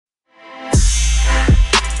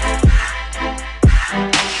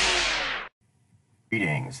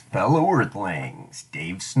fellow Earthlings,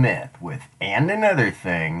 Dave Smith with And Another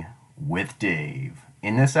Thing with Dave.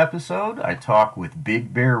 In this episode, I talk with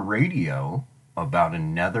Big Bear Radio about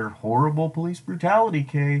another horrible police brutality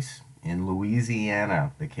case in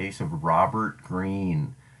Louisiana, the case of Robert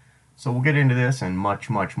Greene. So we'll get into this and much,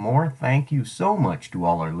 much more. Thank you so much to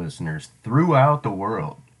all our listeners throughout the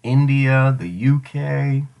world. India, the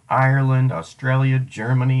UK, Ireland, Australia,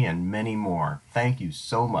 Germany, and many more. Thank you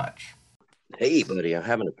so much. Hey, buddy, I'm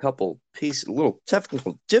having a little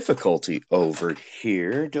technical difficulty over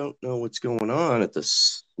here. Don't know what's going on at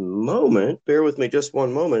this moment. Bear with me just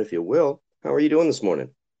one moment, if you will. How are you doing this morning?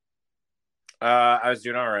 I was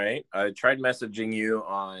doing all right. I tried messaging you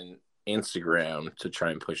on Instagram to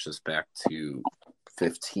try and push this back to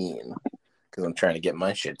 15 because I'm trying to get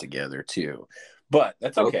my shit together too. But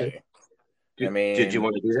that's okay. Did you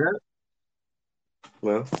want to do that?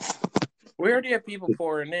 Well, we already have people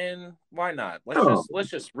pouring in. Why not? Let's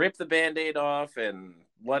just rip the Band-Aid off and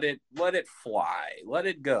let it fly. Let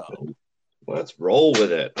it go. Let's roll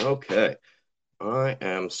with it. Okay. I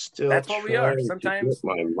am still. That's what we are. Sometimes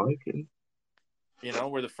my mic in. You know,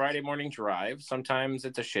 we're the Friday morning drive. Sometimes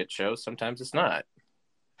it's a shit show. Sometimes it's not.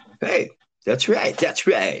 Hey, that's right. That's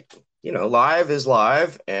right. You know, live is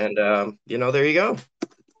live, and there you go.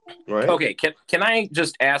 Right. Okay, can I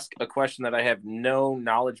just ask a question that I have no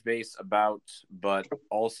knowledge base about, but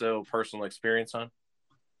also personal experience on?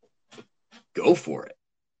 Go for it.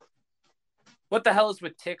 What the hell is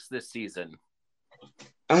with ticks this season?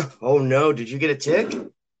 Oh no, did you get a tick?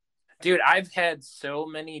 Dude, I've had so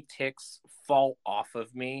many ticks fall off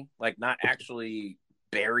of me, like not actually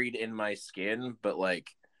buried in my skin, but like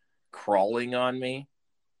crawling on me.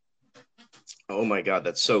 Oh my God,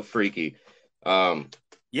 that's so freaky.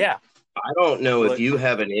 Yeah. I don't know if you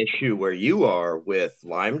have an issue where you are with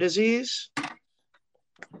Lyme disease.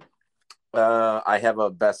 I have a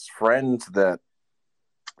best friend that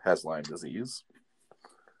has Lyme disease.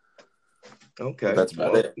 Okay. But that's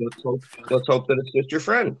about it. Let's hope that it's just your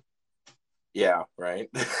friend. Yeah, right.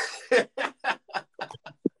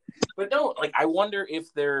 But no, like I wonder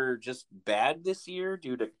if they're just bad this year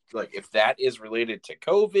due to like if that is related to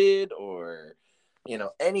COVID or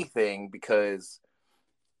anything, because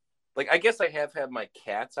like I guess I have had my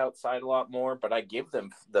cats outside a lot more, but I give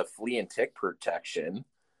them the flea and tick protection.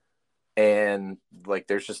 And like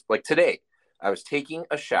there's just like today, I was taking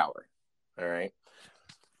a shower. All right.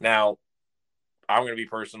 Now, I'm going to be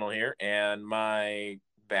personal here, and my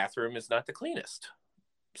bathroom is not the cleanest.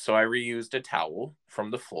 So I reused a towel from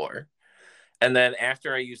the floor. And then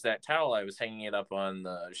after I used that towel, I was hanging it up on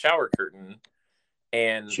the shower curtain,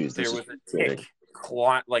 and there was a tick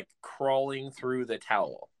crawling through the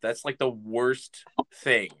towel. That's like the worst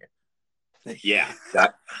thing. Yeah,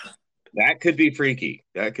 that could be freaky.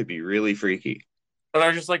 That could be really freaky. And I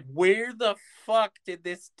was just like, where the fuck did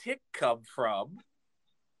this tick come from?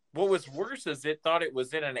 What was worse is it thought it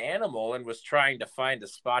was in an animal and was trying to find a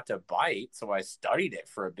spot to bite. So I studied it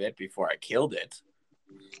for a bit before I killed it.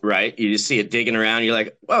 Right. You just see it digging around. You're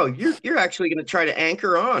like, "Whoa, you're actually going to try to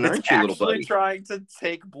anchor on, aren't you, little buddy?" It's actually trying to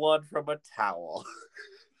take blood from a towel.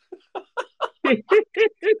 You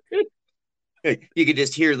could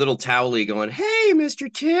just hear little Towley going, "Hey,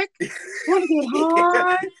 Mr. Tick, want to get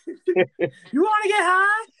high? You want to get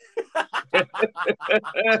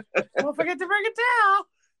high? Don't forget to bring a towel."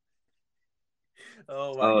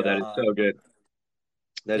 Oh, my God. That is so good.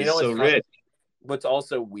 That is so rich. What's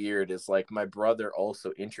also weird is like my brother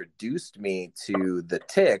also introduced me to The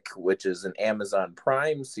Tick, which is an Amazon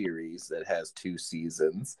Prime series that has 2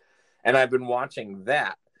 seasons. And I've been watching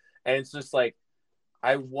that. And it's just like,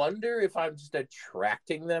 I wonder if I'm just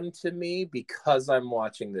attracting them to me because I'm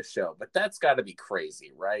watching the show. But that's got to be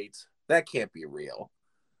crazy, right? That can't be real.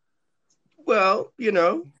 Well,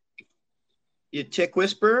 you tick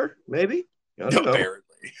whisperer, maybe? I don't know. Apparently.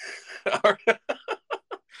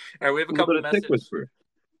 All right, we have a couple of messages.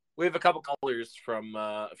 We have a couple callers from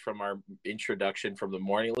our introduction from the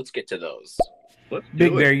morning. Let's get to those.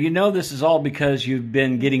 Big Bear, this is all because you've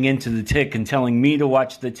been getting into The Tick and telling me to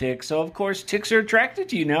watch The Tick. So, of course, ticks are attracted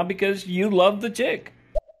to you now because you love The Tick.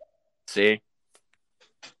 See?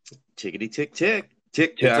 Tickety tick tick.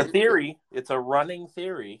 Tick tock. It's a theory. It's a running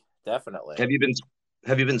theory. Definitely. Have you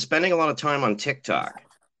been spending a lot of time on TikTok?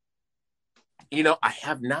 I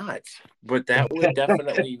have not, but that would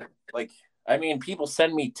definitely people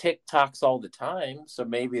send me TikToks all the time, so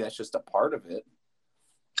maybe that's just a part of it.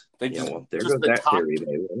 There goes that theory.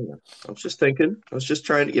 I was just thinking. I was just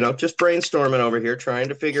trying to, just brainstorming over here, trying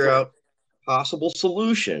to figure out possible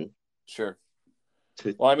solution. Sure.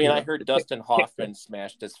 I heard Dustin Hoffman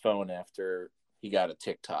smashed his phone after he got a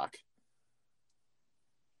TikTok.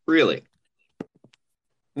 Really?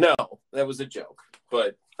 No, that was a joke.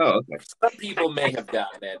 But Oh, okay. some people may have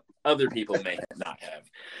gotten it. Other people may not have.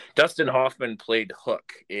 Dustin Hoffman played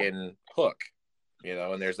Hook in Hook,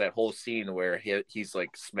 and there's that whole scene where he's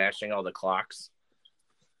like smashing all the clocks.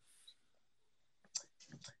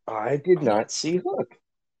 I did not see Hook.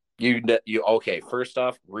 You okay? First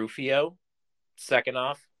off, Rufio. Second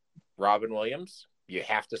off, Robin Williams. You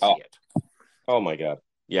have to see it. Oh my God!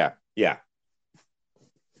 Yeah.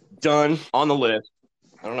 Done on the list.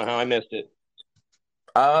 I don't know how I missed it.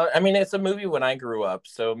 I mean, it's a movie when I grew up,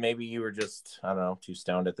 so maybe you were just, I don't know, too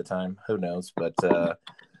stoned at the time. Who knows? But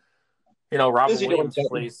Robin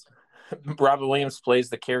Williams plays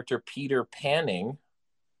the character Peter Panning,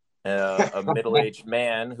 a middle-aged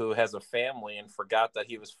man who has a family and forgot that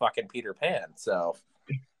he was fucking Peter Pan. So,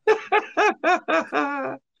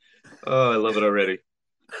 I love it already.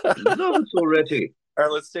 Love it already. All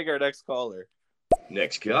right, let's take our next caller.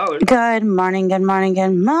 Next caller. Good morning, good morning,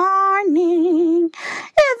 good morning.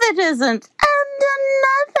 If it isn't and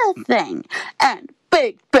another thing, and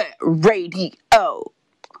Big Bear Radio.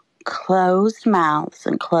 Closed mouths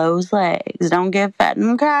and closed legs don't get fed,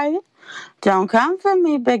 okay? Don't come for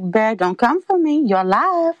me, Big Bear. Don't come for me. You're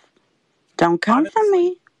live. Don't come for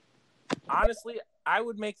me. Honestly, I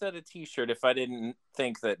would make that a t-shirt if I didn't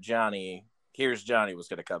think that Here's Johnny was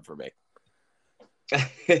going to come for me.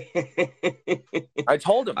 I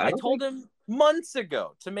told him months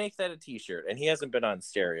ago to make that a t-shirt, and he hasn't been on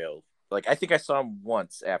stereo. Like, I think I saw him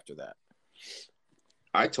once after that.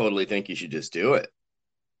 I totally think you should just do it.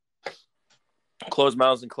 Closed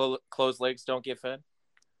mouths and closed legs don't get fed?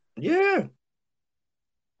 Yeah.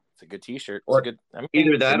 It's a good t-shirt. Or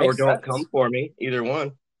either that or don't come for me. Either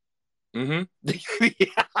one. Mm-hmm.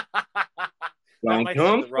 Don't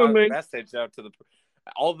come for me. Message out to the...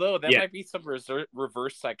 Although that might be some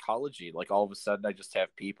reverse psychology. Like, all of a sudden, I just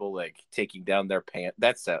have people like taking down their pants.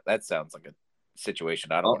 That sounds like a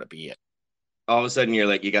situation I don't want to be in. All of a sudden, you're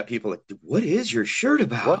like, you got people like, what is your shirt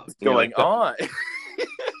about? What's going on?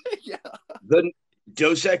 Yeah. The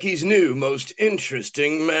Dos Equis' new most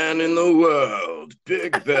interesting man in the world,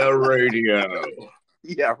 Big Bear Radio.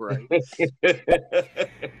 Yeah, right.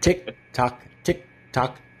 Tick tock,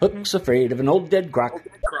 Hook's afraid of an old dead croc.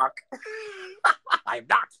 I'm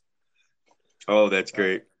not. Oh, that's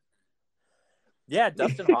great. Yeah,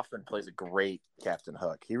 Dustin Hoffman plays a great Captain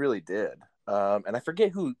Hook. He really did. And I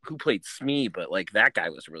forget who played Smee, but like that guy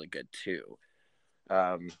was really good too.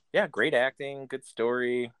 Yeah, great acting, good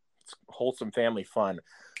story, it's wholesome family fun.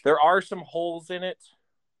 There are some holes in it,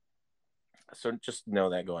 so just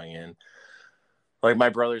know that going in. Like, my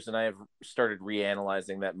brothers and I have started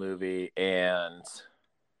reanalyzing that movie, and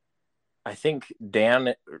I think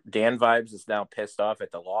Dan Vibes is now pissed off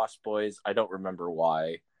at the Lost Boys. I don't remember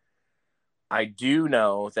why. I do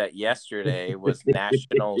know that yesterday was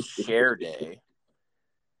National Share Day.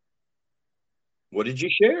 What did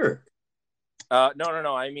you share?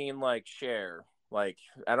 No. I mean, like, Cher. Like,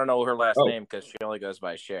 I don't know her last name because she only goes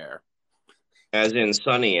by Cher. As in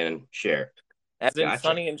Sonny and Cher. As in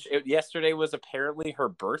Sonny and yesterday was apparently her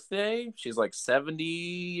birthday. She's like 70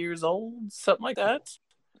 years old, something like that.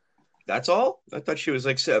 That's all? I thought she was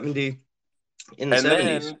like 70 in the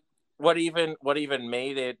 70s. Then what even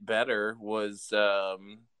made it better was the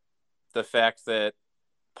fact that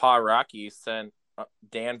Pa Rocky sent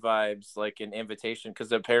Dan Vibes like an invitation,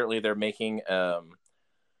 because apparently they're making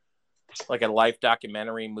like a life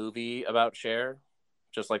documentary movie about Cher,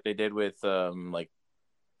 just like they did with Elton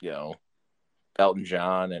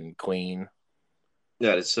John and Queen.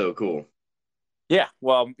 That is so cool. Yeah,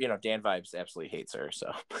 well, Dan Vibes absolutely hates her,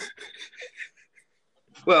 so.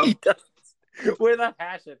 Well, he does, with a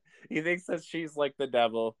passion. He thinks that she's like the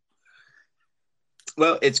devil.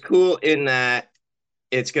 Well, it's cool in that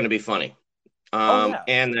it's going to be funny.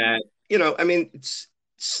 And that, I mean,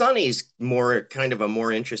 Sonny's kind of a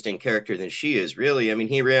more interesting character than she is, really. I mean,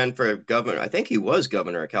 he ran for governor. I think he was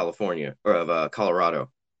governor of California, or of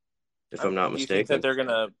Colorado, if I'm not mistaken. Do you think that they're going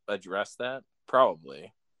to address that?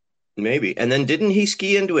 Probably. Maybe. And then didn't he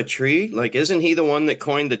ski into a tree? Like, isn't he the one that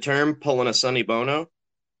coined the term pulling a Sonny Bono?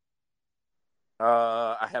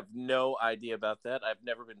 I have no idea about that. I've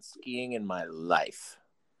never been skiing in my life.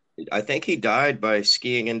 I think he died by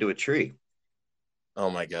skiing into a tree. Oh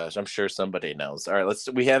my gosh, I'm sure somebody knows. All right,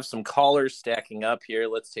 we have some callers stacking up here.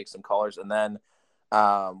 Let's take some callers, and then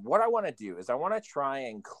what I want to do is I want to try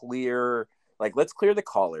and let's clear the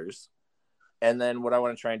callers, and then what I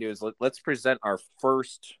want to try and do is let's present our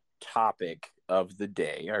first topic of the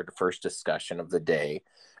day, our first discussion of the day,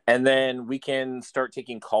 and then we can start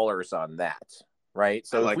taking callers on that. right?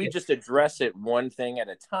 So if we just address it one thing at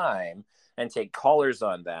a time and take callers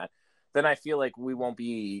on that, then I feel like we won't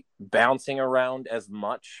be bouncing around as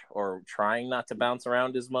much or trying not to bounce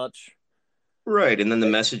around as much. Right. And then the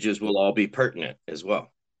messages will all be pertinent as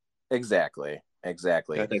well. Exactly. I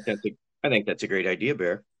think that's a great idea,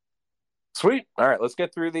 Bear. Sweet. All right, let's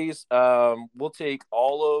get through these. We'll take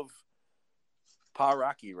all of Pa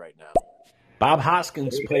Rocky right now. Bob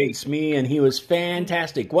Hoskins played Smee, and he was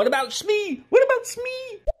fantastic. What about Smee? What about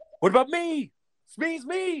Smee? What about me? Smee's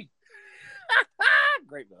me.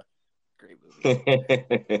 Great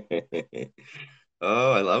movie.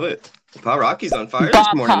 Oh, I love it. Pa Rocky's on fire Bob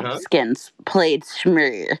this morning, Hoskins played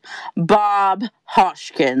Smee. Bob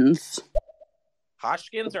Hoskins.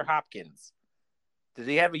 Hoskins or Hopkins? Did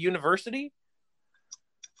he have a university?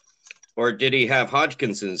 Or did he have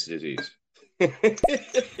Hodgkinson's disease?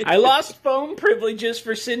 I lost phone privileges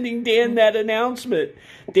for sending Dan that announcement.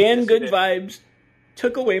 Dan Good Vibes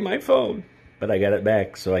took away my phone, but I got it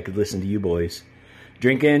back so I could listen to you boys.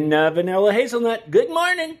 Drinking vanilla hazelnut. Good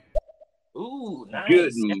morning. Ooh, nice.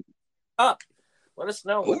 Good. Up. Let us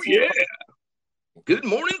know. Oh, yeah. Good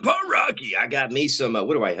morning, Pa Rocky. I got me some,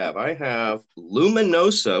 what do I have? I have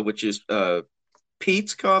Luminosa, which is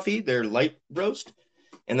Pete's coffee, their light roast.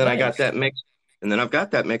 And then I got that mixed. And then I've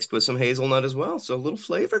got that mixed with some hazelnut as well. So a little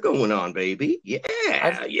flavor going on, baby.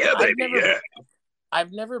 Yeah.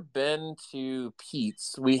 I've never been to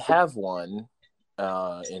Pete's. We have one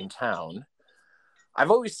in town. I've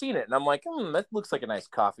always seen it, and I'm like, that looks like a nice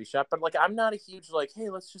coffee shop. But, like, I'm not a huge, like, hey,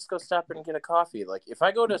 let's just go stop and get a coffee. Like, if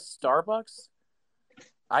I go to Starbucks,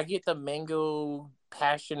 I get the mango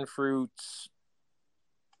passion fruit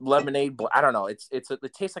lemonade. I don't know. It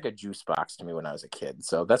tastes like a juice box to me when I was a kid.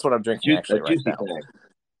 So that's what I'm drinking actually right now.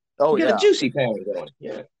 Oh, yeah. A juicy pan going.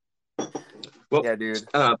 Yeah. Well, yeah, dude.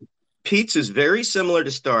 Pete's is very similar to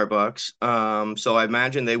Starbucks. So I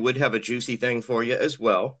imagine they would have a juicy thing for you as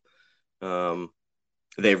well.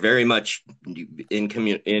 They're very much in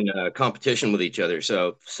competition with each other.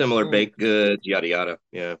 So similar baked goods, yada, yada.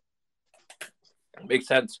 Yeah. Makes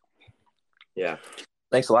sense. Yeah.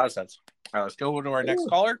 Makes a lot of sense. All right, let's go to our next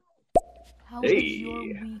caller. How has your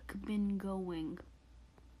week been going?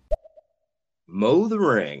 Mow the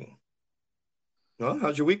ring. Well,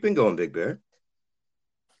 how's your week been going, Big Bear?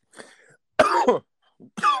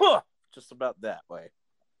 Just about that way.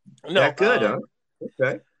 No, that good, huh?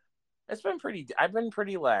 Okay. I've been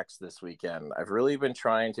pretty lax this weekend. I've really been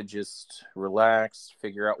trying to just relax,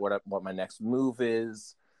 figure out what my next move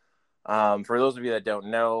is. For those of you that don't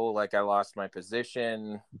know, like, I lost my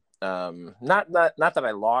position. Not that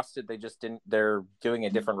I lost it. They just didn't. They're doing a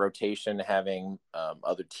different rotation, having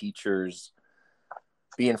other teachers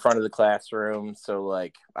be in front of the classroom. So,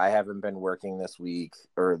 like, I haven't been working this week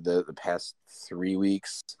or the past 3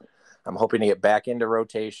 weeks. I'm hoping to get back into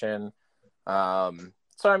rotation.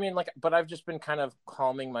 So, I mean, like, but I've just been kind of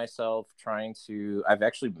calming myself, I've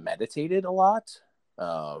actually meditated a lot,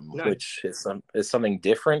 nice. Which is something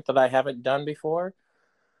different that I haven't done before.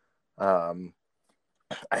 I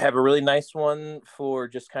have a really nice one for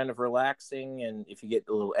just kind of relaxing. And if you get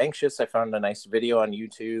a little anxious, I found a nice video on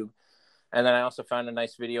YouTube. And then I also found a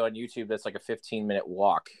nice video on YouTube that's like a 15-minute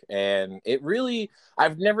walk. And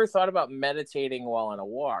I've never thought about meditating while on a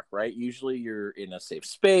walk, right? Usually you're in a safe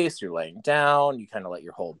space, you're laying down, you kind of let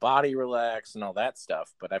your whole body relax and all that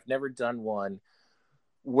stuff. But I've never done one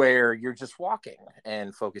where you're just walking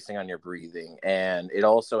and focusing on your breathing. And it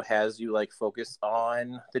also has you, like, focus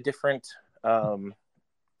on the different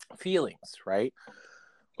feelings, right?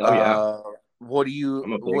 Oh, yeah. What do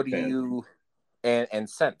you and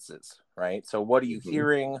senses, right? So what are you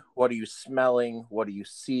hearing? What are you smelling? What are you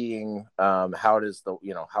seeing? What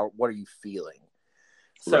are you feeling?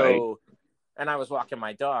 So, right. And I was walking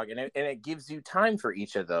my dog, and it gives you time for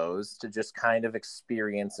each of those to just kind of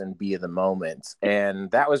experience and be in the moment. And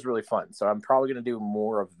that was really fun. So I'm probably going to do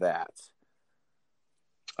more of that.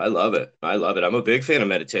 I love it. I'm a big fan of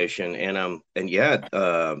meditation,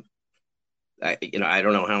 I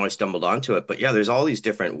don't know how I stumbled onto it, but yeah, there's all these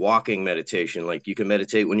different walking meditation. Like, you can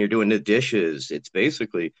meditate when you're doing the dishes. It's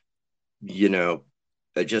basically,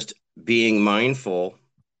 just being mindful.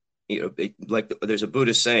 Like there's a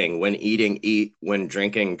Buddhist saying, when eating, eat, when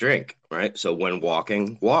drinking, drink, right? So when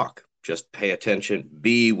walking, walk. Just pay attention,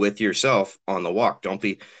 be with yourself on the walk. Don't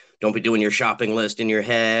be doing your shopping list in your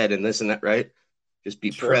head and this and that, right? Just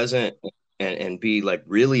be present. And be, like,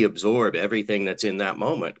 really absorb everything that's in that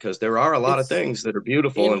moment, because there are a lot of things that are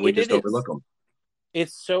beautiful and we just overlook them.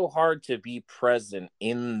 it's so hard to be present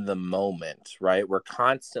in the moment, right? We're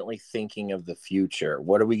constantly thinking of the future.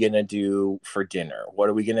 What are we going to do for dinner? What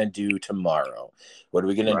are we going to do tomorrow? What are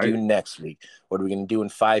we going to do next week? What are we going to do in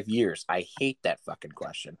 5 years? I hate that fucking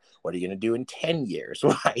question. What are you going to do in 10 years?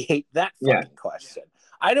 I hate that fucking question.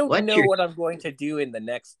 I don't know what I'm going to do in the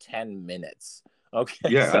next 10 minutes. Okay.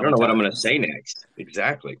 Yeah, I don't know what I'm going to say next.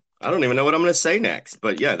 Exactly. I don't even know what I'm going to say next.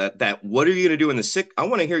 But yeah, that what are you going to do in the I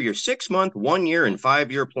want to hear your 6 month, 1 year, and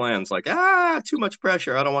 5 year plans. Like, too much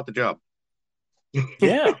pressure. I don't want the job.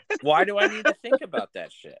 Yeah. Why do I need to think about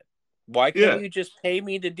that shit? Why can't you just pay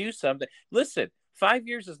me to do something? Listen, 5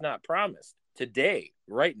 years is not promised. Today,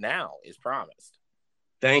 right now, is promised.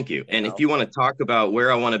 Thank you. And if you want to talk about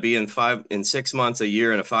where I want to be in 6 months, a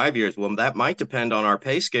year, and 5 years, well, that might depend on our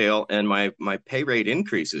pay scale and my pay rate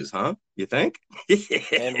increases, huh? You think?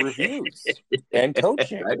 And reviews and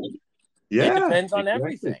coaching. Yeah, it depends on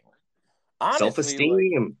everything. Honestly,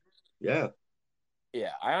 self-esteem. Yeah,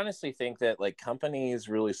 I honestly think that like companies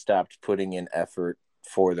really stopped putting in effort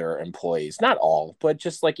for their employees. Not all, but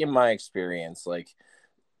just like in my experience, like,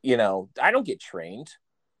 you know, I don't get trained.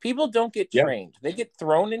 People don't get trained. They get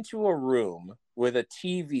thrown into a room with a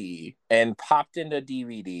TV and popped into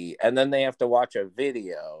DVD, and then they have to watch a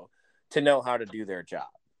video to know how to do their job.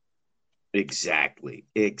 Exactly.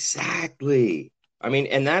 I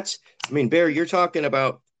mean, Bear, you're talking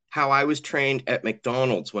about how I was trained at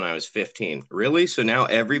McDonald's when I was 15. Really? So now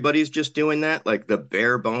everybody's just doing that? Like the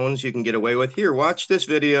bare bones you can get away with? Here, watch this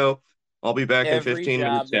video. I'll be back in 15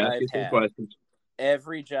 minutes to ask you some questions.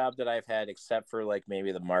 Every job that I've had, except for like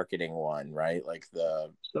maybe the marketing one, right? Like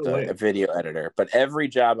the video editor, but every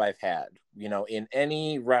job I've had, you know, in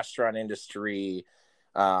any restaurant industry,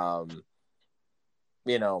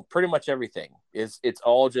 you know, pretty much everything it's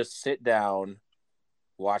all just sit down,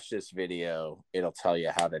 watch this video. It'll tell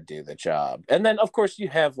you how to do the job. And then of course you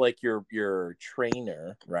have like your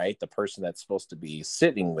trainer, right? The person that's supposed to be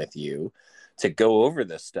sitting with you to go over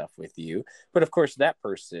this stuff with you. But of course that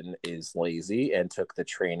person is lazy and took the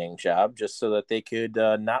training job just so that they could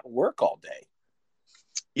not work all day.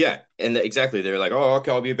 Yeah. And exactly. They're like, oh,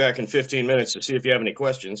 okay, I'll be back in 15 minutes to see if you have any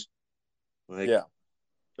questions. Like, yeah.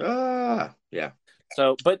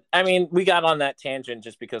 So, but I mean, we got on that tangent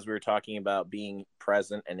just because we were talking about being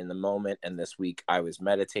present and in the moment. And this week I was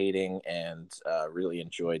meditating and really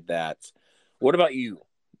enjoyed that. What about you?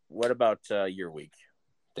 What about your week,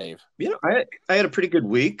 Dave? You know, I had a pretty good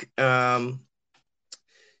week. You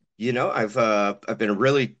know, I've been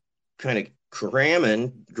really kind of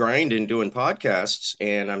grinding, doing podcasts,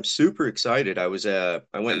 and I'm super excited. I went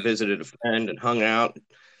and visited a friend and hung out.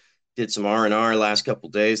 Did some R&R last couple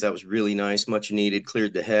of days. That was really nice, much needed,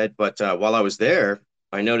 cleared the head. But while I was there,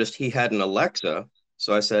 I noticed he had an Alexa.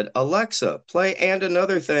 So I said, Alexa, play And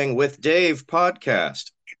Another Thing with Dave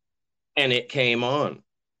podcast. And it came on.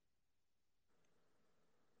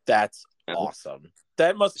 That's awesome.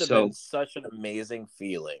 That must have been such an amazing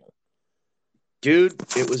feeling. Dude,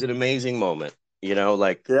 it was an amazing moment. You know,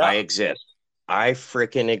 like I exist. I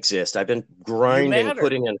freaking exist. I've been grinding,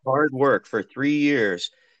 putting in hard work for 3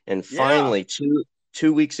 years. And finally,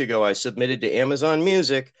 two weeks ago, I submitted to Amazon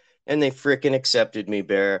Music, and they freaking accepted me,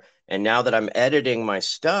 Bear. And now that I'm editing my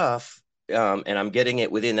stuff, and I'm getting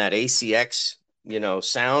it within that ACX, you know,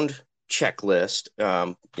 sound checklist,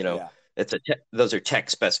 you know, those are tech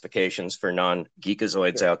specifications for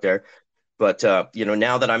non-geekazoids out there. But you know,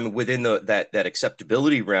 now that I'm within that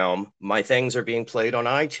acceptability realm, my things are being played on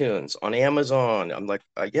iTunes, on Amazon. I'm like,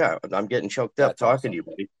 I'm getting choked up talking to you,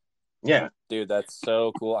 buddy. Yeah. Dude, that's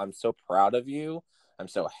so cool. I'm so proud of you. I'm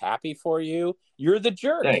so happy for you. You're the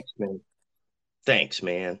jerk. Thanks,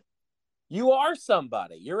 man. You are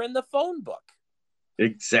somebody. You're in the phone book.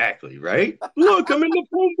 Exactly, right? Look, I'm in the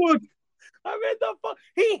phone book. I'm in the phone.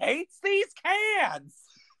 He hates these cans.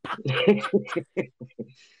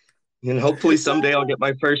 And hopefully someday I'll get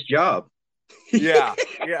my first job. Yeah,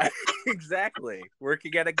 exactly.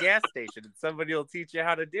 Working at a gas station, and somebody will teach you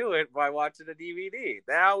how to do it by watching a DVD.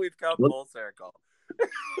 Now we've come full circle.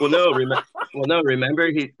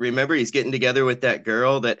 Remember he's getting together with that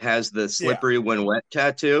girl that has the slippery when wet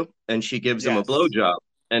tattoo, and she gives him a blowjob,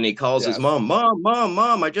 and he calls his mom,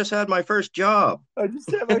 Mom, I just had my first job. Yeah.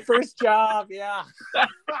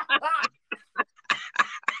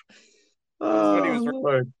 When he was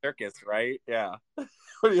working circus, right? Yeah.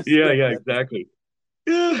 Exactly.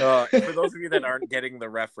 For those of you that aren't getting the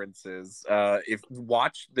references,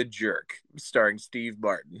 watch The Jerk, starring Steve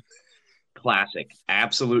Martin. Classic,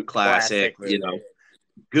 absolute classic. You know,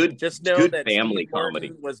 just know good that family Steve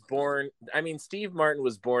comedy. Steve Martin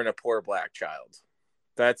was born a poor black child.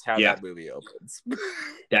 That's how Yeah. that movie opens.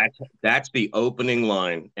 That's the opening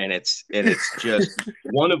line, and it's just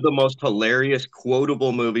one of the most hilarious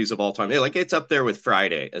quotable movies of all time. Like, it's up there with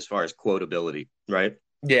Friday as far as quotability, right?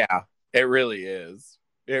 Yeah, it really is.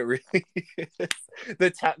 It really is.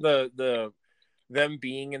 The them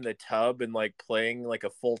being in the tub and like playing like a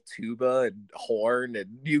full tuba and horn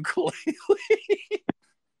and ukulele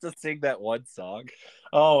to sing that one song.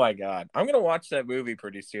 Oh my God. I'm going to watch that movie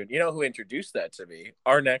pretty soon. You know who introduced that to me?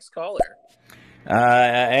 Our next caller.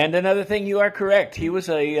 And another thing, you are correct. He was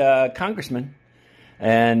a congressman,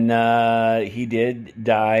 and he did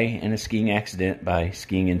die in a skiing accident by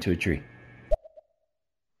skiing into a tree.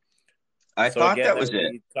 I thought again, that was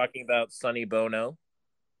it. Talking about Sonny Bono.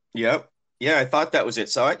 Yep. Yeah, I thought that was it.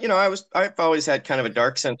 So I've always had kind of a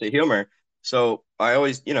dark sense of humor. So I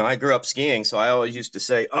always, I grew up skiing, so I always used to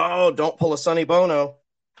say, "Oh, don't pull a Sonny Bono,"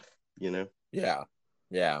 Yeah.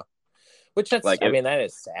 Yeah. Which that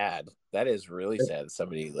is sad. That is really sad.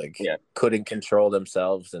 Somebody couldn't control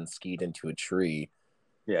themselves and skied into a tree.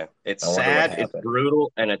 Yeah, it's sad, it's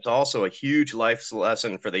brutal, and it's also a huge life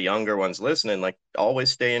lesson for the younger ones listening. Like, always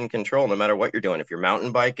stay in control no matter what you're doing. If you're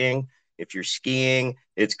mountain biking, if you're skiing,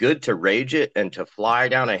 it's good to rage it and to fly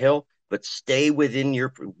down a hill, but stay within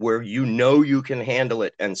where you can handle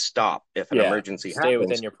it and stop if an emergency happens. Stay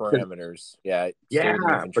within your parameters.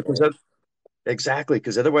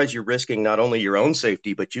 Because otherwise you're risking not only your own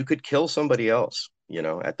safety, but you could kill somebody else,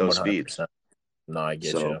 at those 100%. Speeds. No, I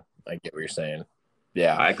get you. I get what you're saying.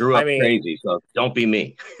 Yeah. I grew up crazy, so don't be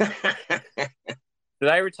me. Did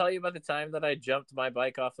I ever tell you about the time that I jumped my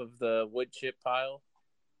bike off of the wood chip pile?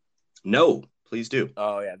 No, please do.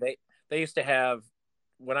 Oh, yeah. They used to have,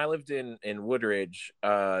 when I lived in Woodridge,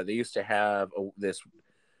 they used to have this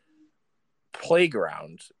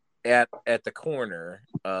playground at the corner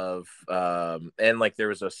of and like there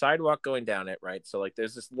was a sidewalk going down it, right? So like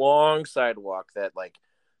there's this long sidewalk that like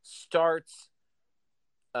starts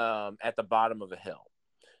at the bottom of a hill.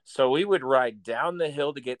 So we would ride down the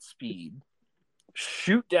hill to get speed,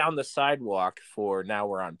 shoot down the sidewalk now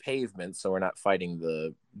we're on pavement, so we're not fighting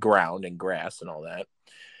the ground and grass and all that.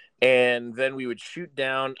 And then we would shoot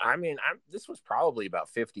down, this was probably about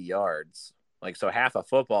 50 yards, like so half a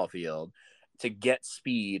football field, to get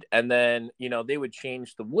speed. And then, they would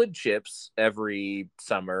change the wood chips every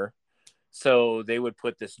summer. So they would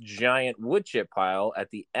put this giant wood chip pile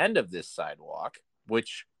at the end of this sidewalk,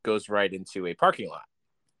 which goes right into a parking lot.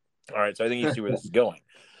 All right. So I think you see where this is going.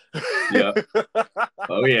 Yeah.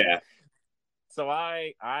 Oh, yeah. So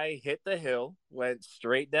I hit the hill, went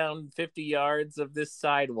straight down 50 yards of this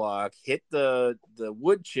sidewalk, hit the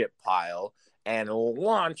wood chip pile, and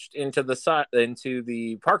launched into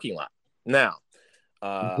the parking lot. Now,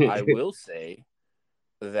 I will say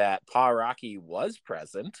that Pa Rocky was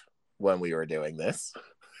present when we were doing this.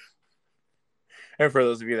 And for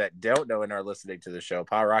those of you that don't know and are listening to the show,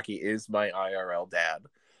 Pa Rocky is my IRL dad.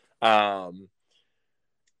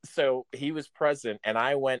 So he was present, and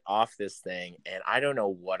I went off this thing, and I don't know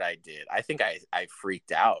what I did. I think I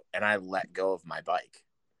freaked out, and I let go of my bike.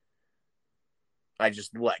 I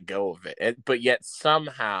just let go of it. But yet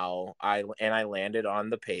somehow I landed on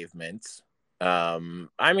the pavement.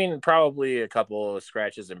 Probably a couple of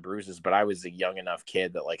scratches and bruises, but I was a young enough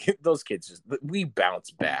kid that like those kids we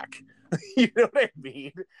bounce back. You know what I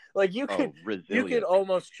mean? Like you could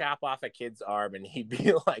almost chop off a kid's arm and he'd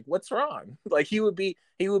be like, "What's wrong?" Like he would be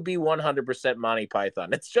 100% Monty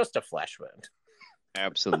Python. It's just a flesh wound.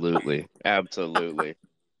 Absolutely. Absolutely.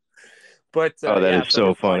 But that is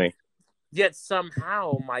so funny. Yet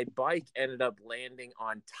somehow my bike ended up landing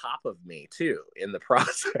on top of me too in the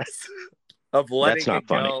process of letting it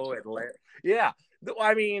go. Yeah.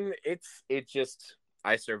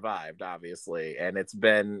 I survived, obviously, and it's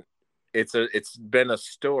been a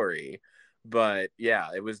story, but yeah,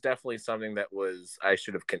 it was definitely something that I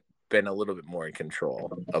should have been a little bit more in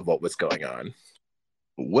control of what was going on.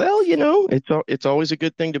 Well, it's always a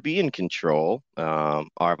good thing to be in control of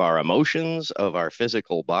our emotions, of our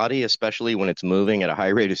physical body, especially when it's moving at a high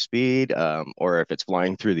rate of speed, or if it's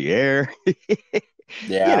flying through the air.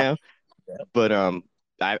 Yeah. But I'm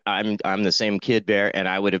the same kid, Bear, and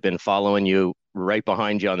I would have been following you right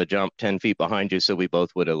behind you on the jump, 10 feet behind you, so we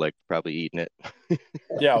both would have probably eaten it.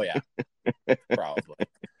 Yeah, probably.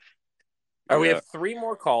 All right, we have 3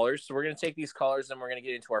 more callers, so we're going to take these callers and we're going to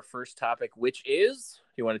get into our first topic, which is,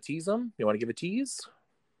 you want to tease them? You want to give a tease?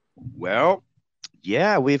 Well,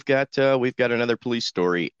 yeah, we've got another police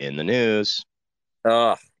story in the news.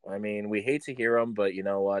 We hate to hear them, but you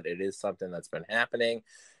know what? It is something that's been happening,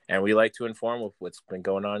 and we like to inform with what's been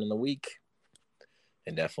going on in the week.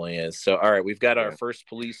 It definitely is. So, all right, we've got our first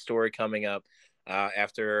police story coming up.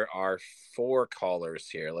 after our 4 callers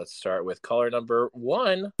here. Let's start with caller number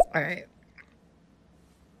 1. All right.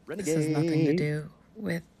 Renegade. This has nothing to do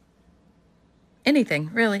with anything,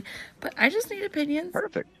 really. But I just need opinions.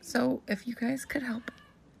 Perfect. So if you guys could help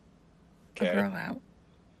a Okay. girl out.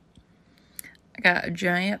 I got a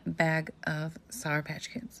giant bag of Sour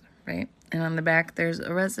Patch Kids, right? And on the back, there's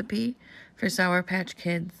a recipe for Sour Patch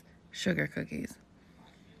Kids sugar cookies.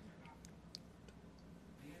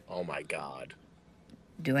 Oh my God.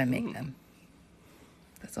 Do I make them?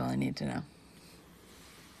 That's all I need to know.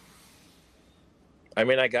 I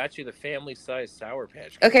mean, I got you the family-sized Sour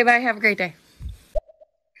Patch Kids. Okay, bye. Have a great day.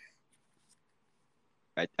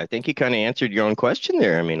 I think you kind of answered your own question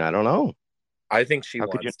there. I mean, I don't know. I think she How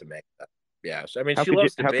could wants to make them. Yeah, I mean, How she could you,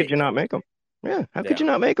 loves to how bake. could you not make them? Yeah, how could Yeah. you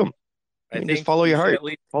not make them? I mean, think just follow you your should heart. at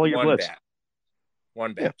least Follow your one bliss. batch.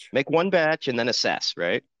 One Yeah. batch. Make one batch and then assess,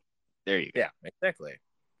 right? There you go. Yeah, exactly.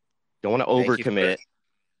 Don't want to Thank you for- overcommit.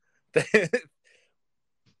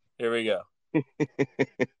 Here we go.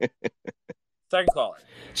 Second caller.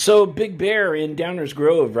 So Big Bear in Downers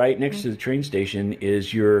Grove, right next to the train station,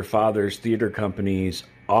 is your father's theater company's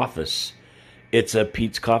office. It's a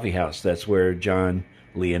Pete's Coffee House. That's where John,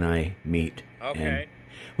 Lee, and I meet. Okay. And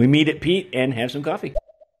we meet at Pete and have some coffee.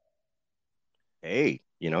 Hey,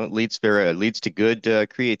 it leads to good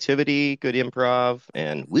creativity, good improv,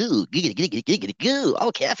 and woo, giggity, go,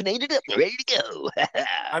 all caffeinated up and ready to go.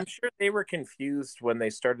 I'm sure they were confused when they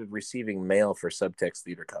started receiving mail for Subtext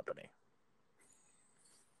Theater Company.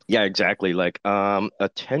 Yeah, exactly. Like,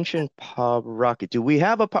 attention, Pop Rocket. Do we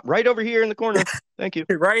have a pop right over here in the corner? Thank you.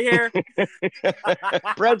 Right here.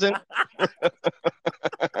 Present.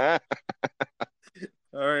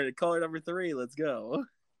 All right, caller number 3. Let's go.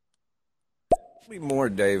 Tell me more,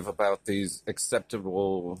 Dave, about these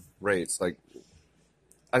acceptable rates. Like,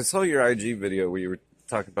 I saw your IG video where you were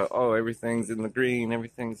talking about, everything's in the green,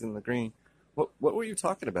 everything's in the green. What were you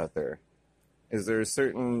talking about there? Is there a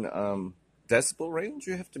certain decibel range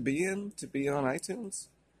you have to be in to be on iTunes?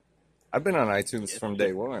 I've been on iTunes from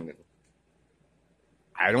day one.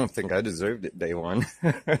 I don't think I deserved it day one.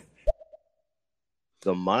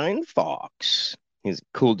 The Mind Fox. He's a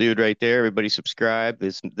cool dude right there. Everybody subscribe.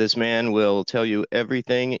 This man will tell you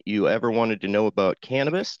everything you ever wanted to know about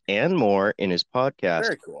cannabis and more in his podcast,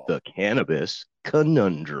 Very cool. The Cannabis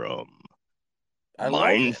Conundrum. I love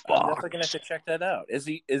Mind it. I'm definitely Fox. gonna have to check that out. Is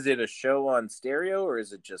it a show on stereo or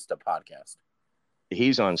is it just a podcast?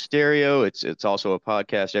 He's on stereo. It's also a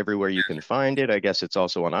podcast everywhere you can find it. I guess it's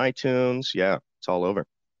also on iTunes. Yeah, it's all over.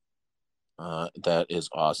 That is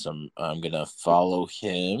awesome. I'm gonna follow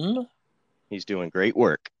him. He's doing great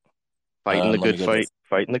work. Fighting the let me good get fight, this.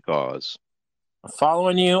 fighting the cause. I'm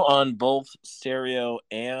following you on both stereo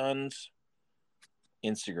and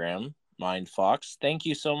Instagram, Mind Fox. Thank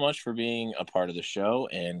you so much for being a part of the show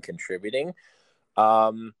and contributing.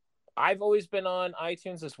 I've always been on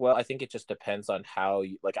iTunes as well. I think it just depends on how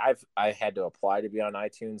you like. I had to apply to be on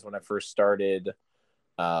iTunes when I first started.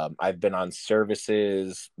 I've been on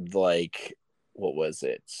services like, what was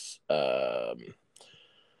it?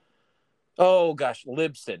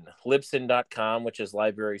 Libsyn.com, which is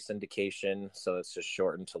library syndication. So it's just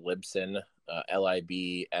shortened to Libsyn,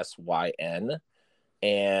 Libsyn.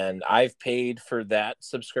 And I've paid for that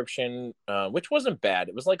subscription, which wasn't bad.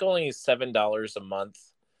 It was like only $7 a month.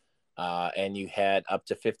 And you had up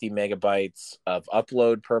to 50 megabytes of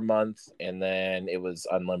upload per month. And then it was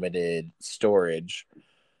unlimited storage.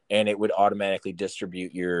 And it would automatically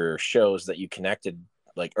distribute your shows that you connected,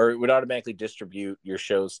 or it would automatically distribute your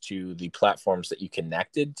shows to the platforms that you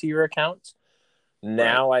connected to your account.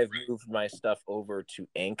 Now I've moved my stuff over to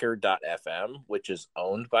Anchor.fm, which is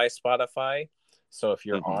owned by Spotify. So if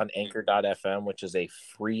you're on Anchor.fm, which is a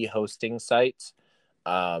free hosting site,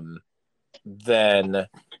 then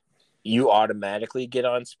you automatically get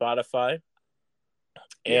on Spotify.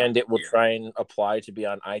 And it will try and apply to be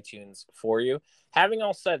on iTunes for you. Having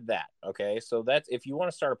all said that, okay, so that's if you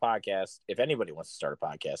want to start a podcast, if anybody wants to start a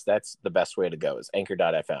podcast, that's the best way to go is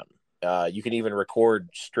Anchor.fm. You can even record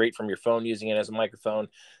straight from your phone using it as a microphone.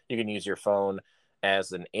 You can use your phone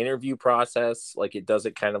as an interview process. Like it does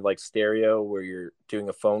it kind of like stereo where you're doing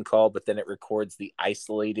a phone call, but then it records the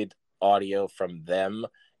isolated audio from them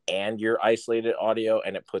and your isolated audio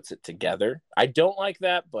and it puts it together. I don't like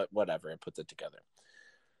that, but whatever, it puts it together.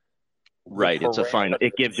 Right, it's a final.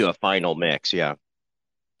 It gives you a final mix, yeah.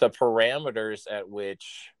 The parameters at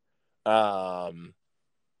which,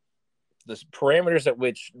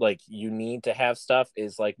 like you need to have stuff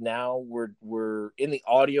is like now we're in the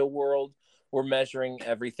audio world. We're measuring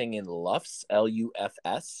everything in LUFS,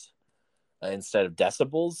 LUFS, instead of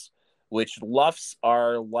decibels. which LUFS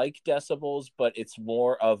are like decibels, but it's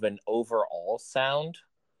more of an overall sound.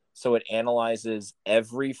 So it analyzes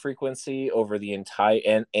every frequency over the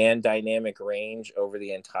entire and dynamic range over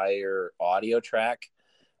the entire audio track,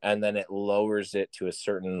 and then it lowers it to a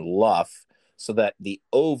certain LUF so that the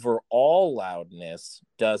overall loudness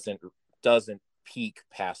doesn't peak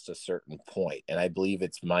past a certain point. And I believe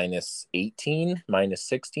it's minus 18, minus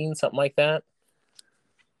 16, something like that.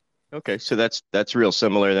 Okay, so that's real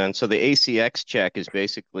similar then. So the ACX check is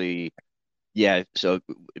basically, yeah. So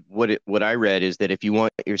what I read is that if you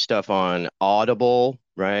want your stuff on Audible,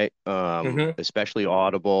 right? Especially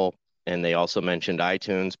Audible, and they also mentioned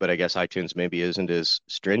iTunes, but I guess iTunes maybe isn't as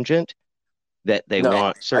stringent. That they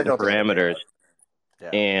want certain parameters,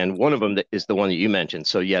 and one of them is the one that you mentioned.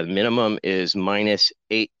 So yeah, the minimum is minus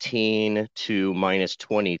 18 to minus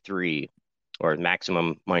 23. Or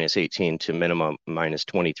maximum minus 18 to minimum minus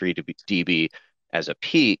 23 dB as a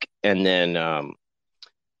peak. And then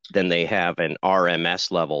they have an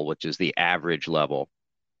RMS level, which is the average level.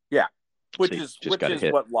 Yeah, which is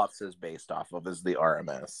what LUFS is based off of, is the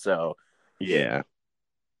RMS. So yeah.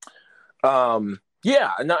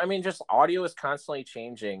 Yeah, no, I mean, just audio is constantly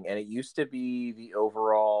changing, and it used to be the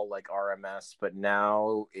overall like RMS, but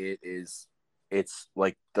now it's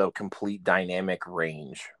like the complete dynamic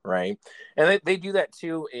range, right? And they do that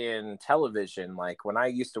too in television. Like when I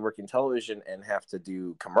used to work in television and have to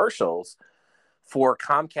do commercials for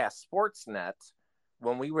Comcast Sportsnet,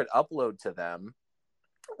 when we would upload to them,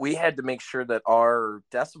 we had to make sure that our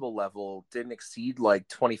decibel level didn't exceed like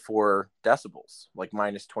 24 decibels, like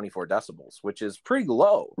minus 24 decibels, which is pretty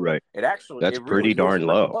low. Right. That's really pretty darn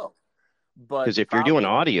low. Because if you're doing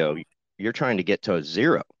audio, you're trying to get to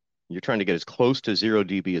zero. You're trying to get as close to 0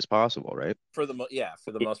 dB as possible, right? For the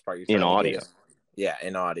most part, you're in audio.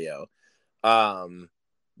 In audio. But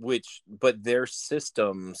their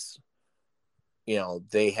systems,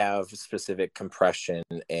 they have specific compression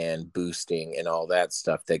and boosting and all that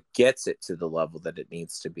stuff that gets it to the level that it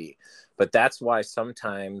needs to be. But that's why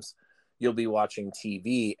sometimes you'll be watching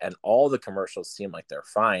TV and all the commercials seem like they're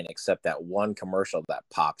fine, except that one commercial that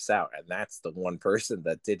pops out. And that's the one person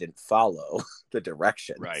that didn't follow the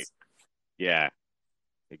directions. Right. Yeah,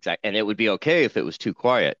 exactly. And it would be okay if it was too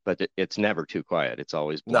quiet, but it's never too quiet. It's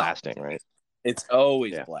always blasting, right? It's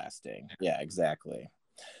always blasting. Yeah, exactly.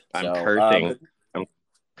 I'm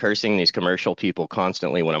cursing these commercial people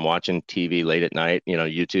constantly when I'm watching TV late at night,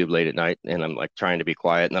 YouTube late at night, and I'm like trying to be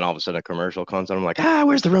quiet, and then all of a sudden a commercial comes on. I'm like,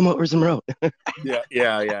 where's the remote? Where's the remote?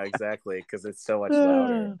 yeah, exactly. Because it's so much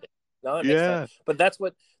louder. No, that makes sense. But that's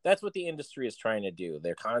what the industry is trying to do.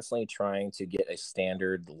 They're constantly trying to get a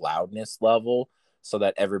standard loudness level so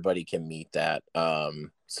that everybody can meet that.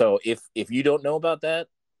 So if you don't know about that,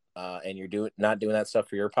 and you're not doing that stuff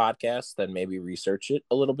for your podcast, then maybe research it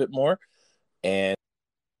a little bit more and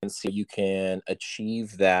see if you can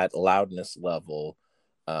achieve that loudness level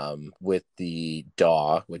with the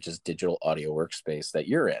DAW, which is Digital Audio Workspace, that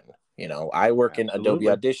you're in. I work in Adobe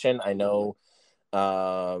Audition. I know.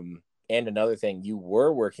 And another thing, you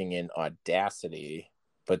were working in Audacity,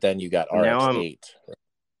 but then you got RX8.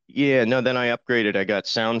 Yeah, no, then I upgraded. I got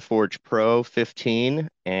SoundForge Pro 15,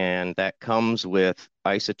 and that comes with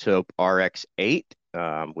Isotope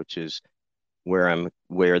RX8, which is where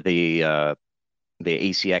the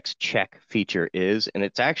ACX check feature is, and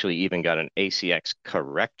it's actually even got an ACX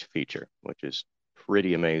correct feature, which is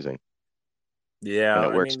pretty amazing. Yeah,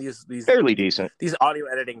 and it works these fairly decent. These audio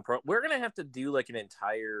editing we're gonna have to do like an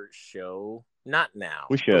entire show. Not now.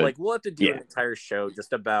 We should. But we'll have to do an entire show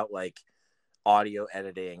just about like audio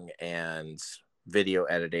editing and video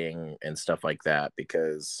editing and stuff like that,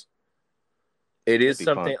 because it is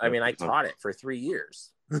something. I taught it for 3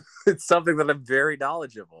 years. It's something that I'm very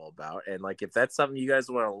knowledgeable about, and like if that's something you guys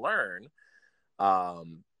want to learn, I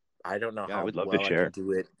don't know how I would love well to share. I could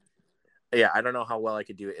do it. Yeah, I don't know how well I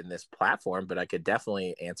could do it in this platform, but I could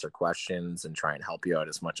definitely answer questions and try and help you out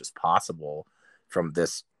as much as possible from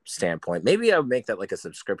this standpoint. Maybe I would make that like a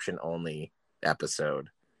subscription only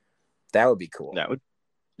episode. That would be cool.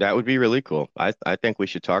 That would be really cool. I think we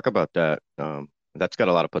should talk about that. That's got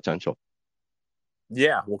a lot of potential.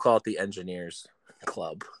 Yeah, we'll call it the Engineers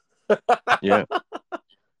Club. Yeah.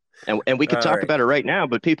 And we could talk about it right now,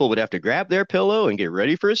 but people would have to grab their pillow and get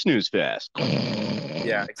ready for a snooze fest.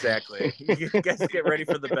 Yeah, exactly. You guys get ready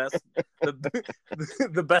for the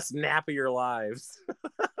best nap of your lives.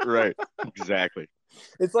 Right. Exactly.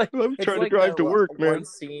 It's like I'm trying to drive to work, man. One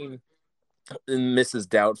scene in Mrs.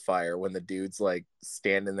 Doubtfire when the dude's like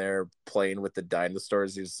standing there playing with the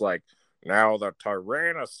dinosaurs. He's like, now the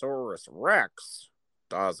Tyrannosaurus Rex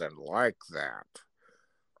doesn't like that.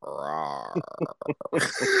 Oh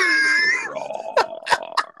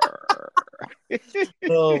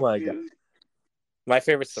my god. My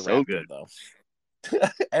favorite's the So raptor, good. though.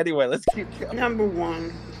 Anyway, let's keep going. Number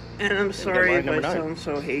one, and I'm sorry if I sound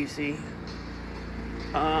so hazy.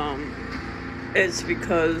 It's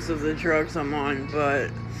because of the drugs I'm on, but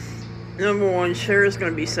number one, Cher is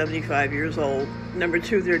going to be 75 years old. Number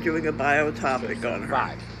two, they're doing a biotopic on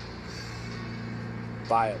her.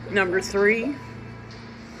 Number three,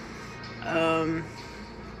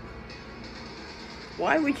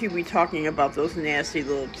 why would you be talking about those nasty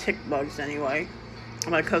little tick bugs anyway?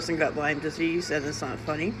 My cousin got Lyme disease, and it's not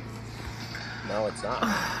funny. No, it's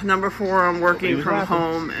not. Number four, I'm working from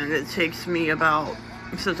home, and it takes me about,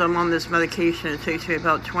 since I'm on this medication, it takes me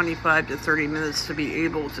about 25 to 30 minutes to be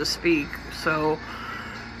able to speak. So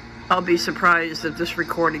I'll be surprised if this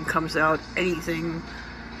recording comes out anything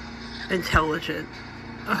intelligent.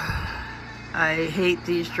 I hate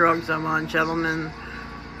these drugs I'm on, gentlemen.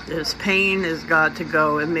 This pain has got to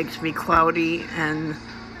go. It makes me cloudy and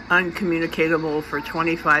uncommunicatable for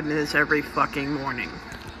 25 minutes every fucking morning.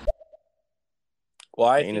 Well,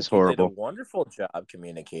 I think you did a wonderful job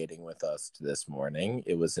communicating with us this morning.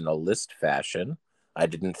 It was in a list fashion. I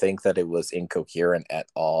didn't think that it was incoherent at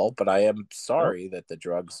all, but I am sorry that the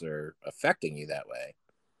drugs are affecting you that way.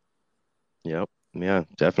 Yep. Yeah,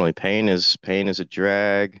 definitely. Pain is a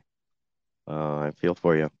drag. I feel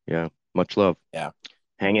for you. Yeah. Much love. Yeah.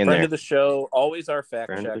 Hang in Friend there. of the show, always our fact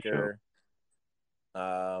Friend of the checker.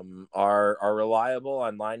 Are reliable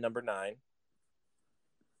on line number 9.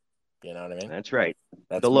 You know what I mean? That's right.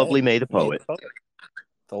 That's the lovely May the poet.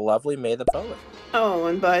 The lovely May the poet. Oh,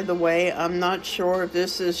 and by the way, I'm not sure if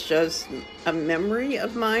this is just a memory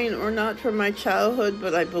of mine or not from my childhood,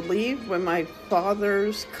 but I believe when my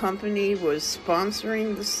father's company was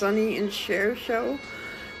sponsoring the Sonny and Cher show,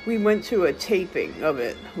 we went to a taping of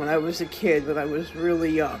it when I was a kid, when I was really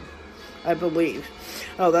young, I believe.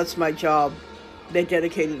 Oh, that's my job. They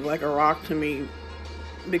dedicated like a rock to me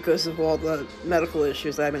because of all the medical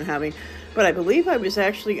issues I've been having. But I believe I was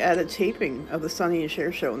actually at a taping of the Sonny and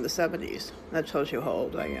Cher show in the 70s. That tells you how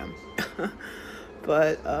old I am.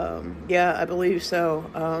 But, yeah, I believe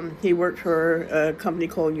so. He worked for a company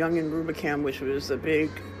called Young and Rubicam, which was a big,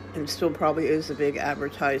 and still probably is a big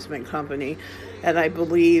advertisement company. And I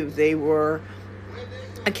believe they were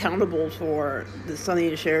accountable for the Sonny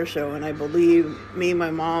and Cher show. And I believe me,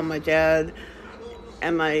 my mom, my dad,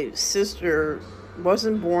 and my sister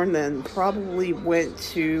wasn't born then, probably went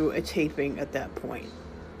to a taping at that point,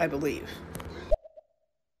 I believe.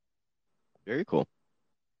 Very cool.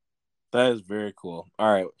 That is very cool.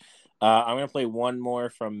 All right. I'm going to play one more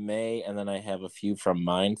from May, and then I have a few from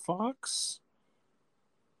Mindfox,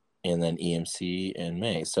 and then EMC and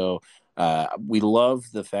May. So we love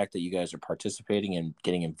the fact that you guys are participating and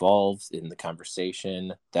getting involved in the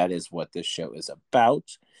conversation. That is what this show is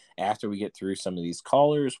about. After we get through some of these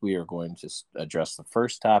callers, we are going to address the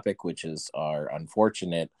first topic, which is our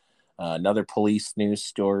unfortunate another police news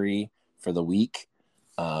story for the week,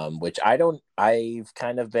 which I've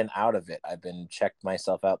kind of been out of it. I've been checked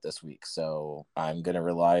myself out this week, so I'm going to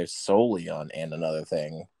rely solely on And Another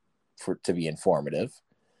Thing to be informative,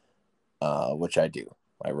 which I do.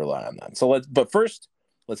 I rely on that. So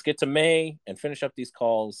let's get to May and finish up these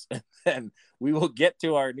calls, and then we will get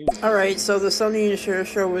to our news. All right, so the Sonny and Cher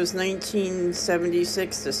show was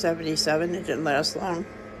 1976 to 77. It didn't last long,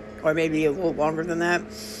 or maybe a little longer than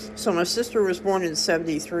that. So my sister was born in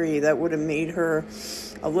 73. That would have made her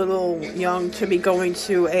a little young to be going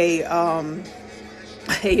to a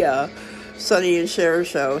Sonny and Cher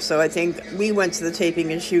show. So I think we went to the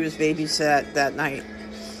taping and she was babysat that night.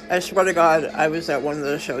 I swear to God, I was at one of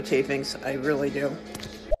those show tapings. I really do.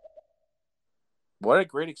 What a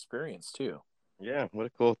great experience, too. Yeah, what a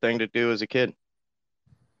cool thing to do as a kid.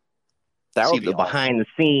 That See would be the behind the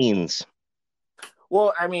scenes.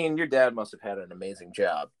 Well, I mean, your dad must have had an amazing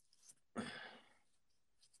job.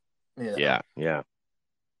 Yeah.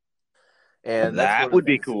 And that would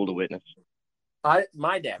be cool to witness.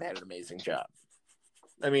 My dad had an amazing job.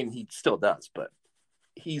 I mean, he still does, but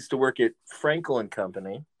he used to work at Frankel and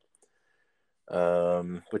Company,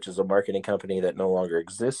 which is a marketing company that no longer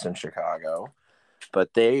exists in Chicago.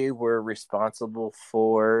 But they were responsible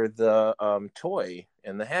for the toy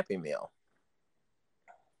and the Happy Meal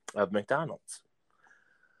of McDonald's.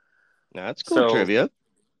 That's cool trivia.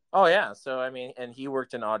 Oh yeah, so I mean, and he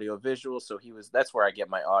worked in audio visual, so that's where I get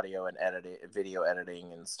my audio and video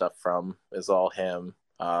editing and stuff from. Is all him.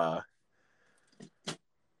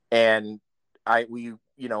 And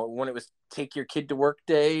when it was take your kid to work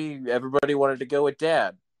day, everybody wanted to go with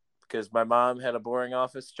Dad because my mom had a boring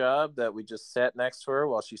office job that we just sat next to her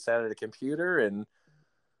while she sat at a computer, and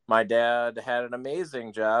my dad had an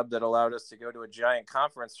amazing job that allowed us to go to a giant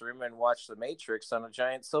conference room and watch The Matrix on a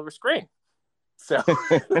giant silver screen. So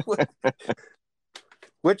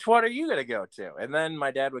which one are you going to go to? And then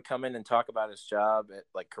my dad would come in and talk about his job at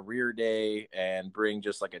like career day and bring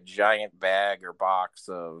just like a giant bag or box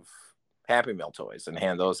of Happy Meal toys and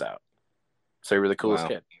hand those out. So you were the coolest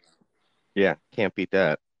kid. Yeah, can't beat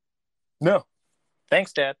that. No.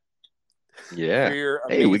 Thanks, Dad. Yeah. For your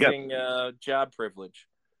amazing job privilege.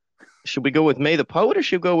 Should we go with May the Poet or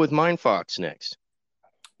should we go with Mindfox next?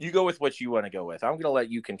 You go with what you want to go with. I'm going to let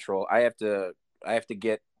you control. I'm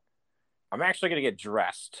actually going to get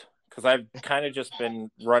dressed because I've kind of just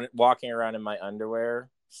been walking around in my underwear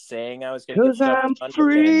saying I was going to get stuff done. I'm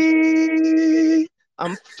free.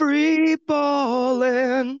 I'm free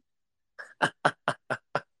balling.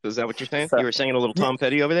 Is that what you're saying? You were singing a little Tom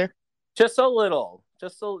Petty over there? Just a little.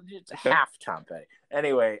 Just half Tom Petty.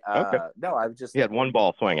 Anyway, no, I've just... You had one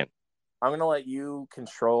ball swinging. I'm going to let you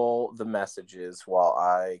control the messages while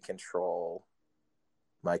I control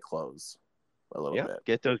my clothes a little bit.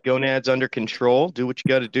 Get those gonads under control. Do what you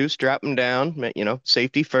got to do. Strap them down. You know,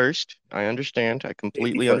 safety first. I understand. I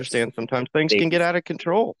completely understand. Sometimes things can get out of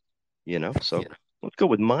control. You know, so let's go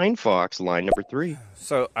with Mindfox, line number 3.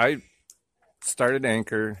 So I started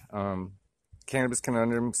Anchor. Cannabis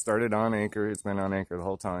Conundrum started on Anchor. It's been on Anchor the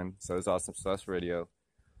whole time. So it's Awesome Sauce Radio.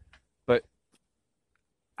 But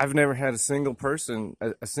I've never had a single person,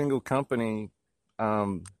 a single company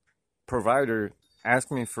provider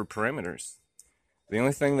ask me for parameters. The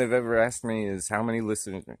only thing they've ever asked me is how many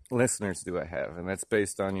listeners do I have? And that's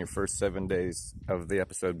based on your first 7 days of the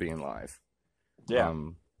episode being live. Yeah.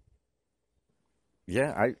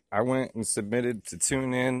 I went and submitted to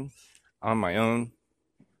TuneIn on my own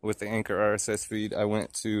with the Anchor RSS feed. I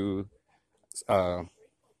went to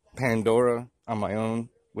Pandora on my own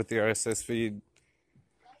with the RSS feed.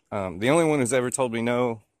 The only one who's ever told me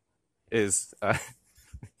no is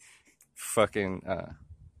fuck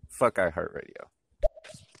iHeartRadio.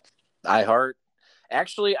 iHeart.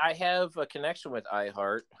 Actually, I have a connection with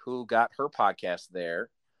iHeart who got her podcast there.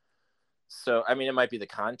 So, I mean, it might be the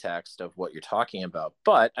context of what you're talking about,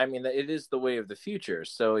 but I mean, it is the way of the future.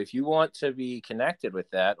 So if you want to be connected with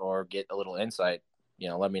that or get a little insight,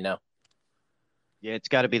 let me know. Yeah, it's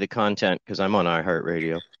got to be the content because I'm on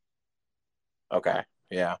iHeartRadio. Okay.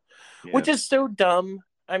 Yeah. Which is so dumb.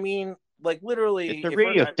 I mean, like literally. It's a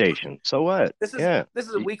radio station. So what? This is a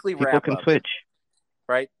weekly People wrap can up. switch.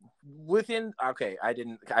 Right? I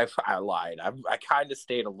lied. I kind of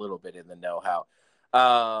stayed a little bit in the know-how.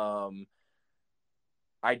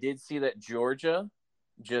 I did see that Georgia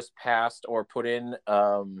just passed or put in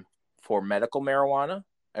for medical marijuana.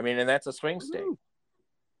 I mean, and that's a swing state.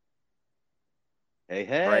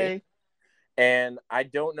 Hey. Right? And I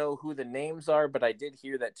don't know who the names are, but I did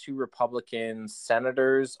hear that 2 Republican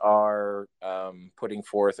senators are putting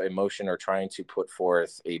forth a motion or trying to put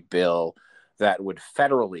forth a bill that would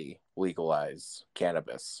federally legalize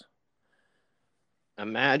cannabis.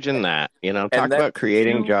 Imagine that. Talk about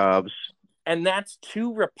creating jobs. And that's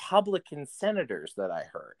 2 Republican senators that I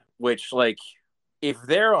heard, which, like, if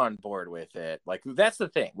they're on board with it, like, that's the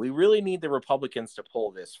thing. We really need the Republicans to pull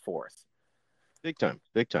this forth. Big time.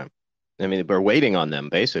 I mean, we're waiting on them,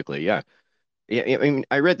 basically. Yeah. I mean,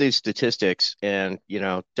 I read these statistics, and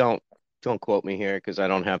don't quote me here because I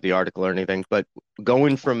don't have the article or anything. But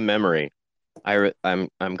going from memory, I'm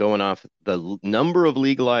going off the number of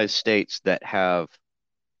legalized states that have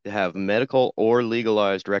medical or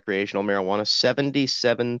legalized recreational marijuana.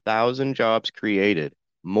 77,000 jobs created,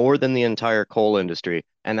 more than the entire coal industry,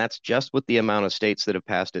 and that's just with the amount of states that have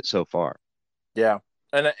passed it so far. Yeah.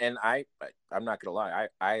 And I'm not gonna lie,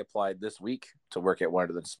 I applied this week to work at one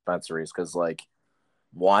of the dispensaries because, like,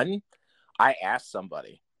 one, I asked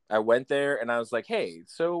somebody. I went there and I was like, "Hey,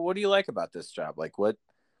 so what do you like about this job? Like, what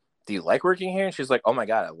do you like working here?" And she's like, "Oh my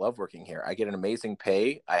God, I love working here. I get an amazing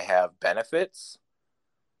pay. I have benefits.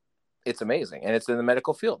 It's amazing, and it's in the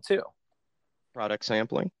medical field too." Product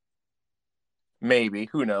sampling, maybe.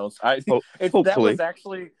 Who knows? Hopefully.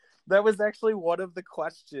 That was actually one of the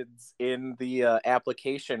questions in the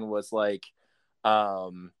application was like,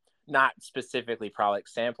 not specifically product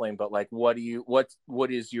sampling, but like, what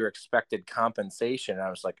is your expected compensation? And I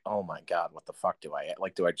was like, oh my God, what the fuck do I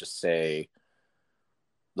like? Do I just say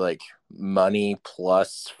like money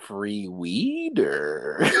plus free weed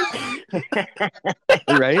or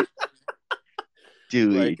right?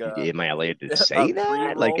 Am I allowed to say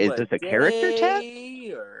that? Like, is this a character test?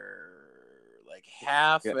 Or like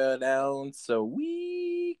half an ounce a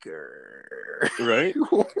week? Baker. Right?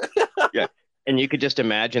 Yeah. And you could just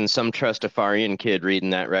imagine some Trustafarian kid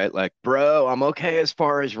reading that, right? Like, bro, I'm okay as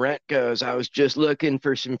far as rent goes. I was just looking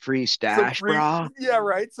for some free stash, bro. Yeah,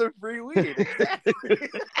 right. Some free weed. Exactly.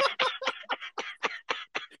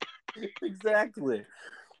 Exactly.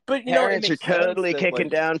 But you know, it Parents are makes sense totally that, kicking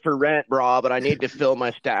like, down for rent, bro, but I need to fill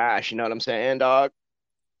my stash. You know what I'm saying, dog?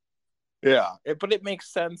 yeah. But it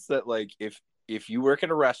makes sense that, like, if you work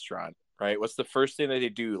in a restaurant, right? What's the first thing that they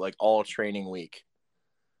do, like, all training week?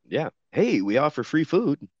 Yeah. Hey, we offer free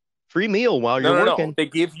food, free meal while No, you're no, working. no. They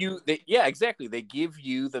give you, yeah, exactly. They give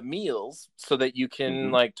you the meals so that you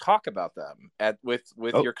can like talk about them with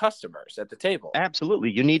Oh, your customers at the table.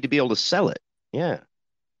 absolutely. You need to be able to sell it. Yeah.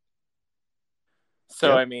 So,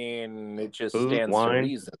 Yep. I mean, it just Food, stands to wine.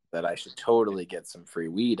 reason that I should totally get some free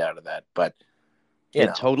weed out of that. But, you It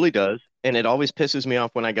know, totally does. And it always pisses me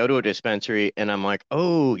off when I go to a dispensary and I'm like,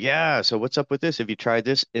 oh, yeah, so what's up with this? Have you tried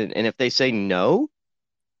this? And if they say no,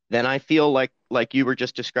 then I feel like you were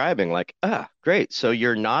just describing, like, great. So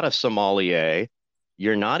you're not a sommelier.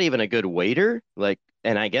 You're not even a good waiter. Like,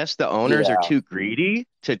 and I guess the owners are yeah. too greedy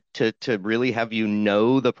to really have you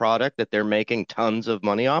know the product that they're making tons of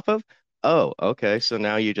money off of. Oh, okay. So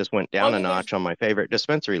now you just went Well, down I a mean, notch on my favorite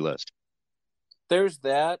dispensary list. there's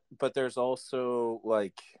that, but there's also,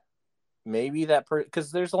 like, maybe that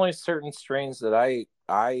because there's only certain strains that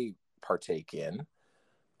I partake in.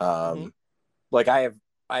 Like, I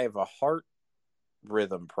have a heart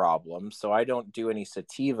rhythm problem, so I don't do any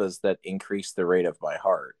sativas that increase the rate of my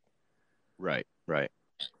heart. Right, right.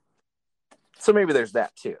 So maybe there's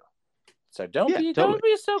that too. So don't Yeah, be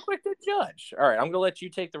totally. so quick to judge. All right, I'm gonna let you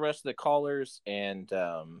take the rest of the callers, and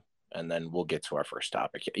then we'll get to our first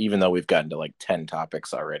topic. Even though we've gotten to like 10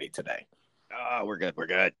 topics already today. We're good. We're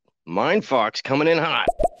good. Mindfox coming in hot.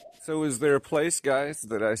 So is there a place, guys,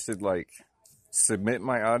 that I should like submit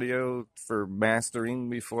my audio for mastering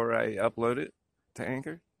before I upload it to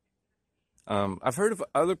Anchor? I've heard of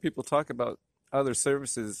other people talk about other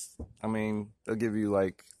services. I mean, they'll give you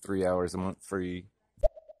like 3 hours a month free.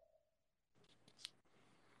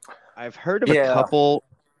 I've heard of a couple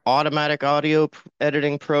automatic audio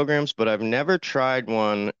editing programs, but I've never tried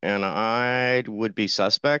one, and I would be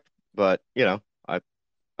suspect. But you know,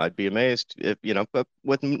 I'd be amazed if But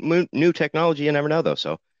with new technology, you never know, though.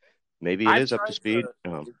 So maybe it is up to speed.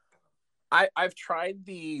 I've tried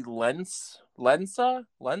the Lensa,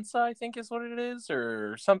 I think is what it is,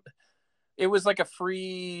 or something. It was like a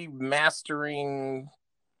free mastering,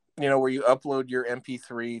 where you upload your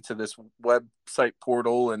MP3 to this website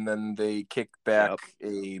portal and then they kick back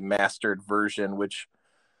a mastered version, which,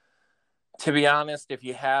 to be honest, if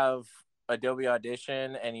you have Adobe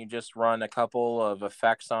Audition and you just run a couple of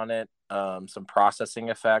effects on it, some processing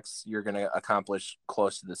effects, you're going to accomplish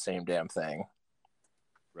close to the same damn thing.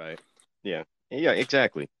 Right. Yeah,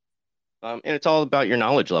 exactly. And it's all about your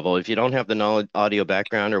knowledge level. If you don't have the audio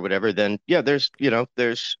background or whatever, then there's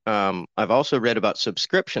I've also read about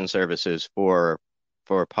subscription services for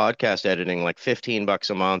podcast editing, like $15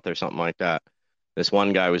 a month or something like that. This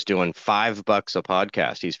one guy was doing $5 a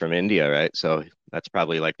podcast. He's from India, right? So that's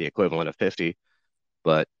probably like the equivalent of 50.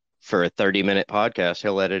 But for a 30-minute podcast,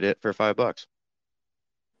 he'll edit it for $5.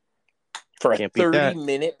 For a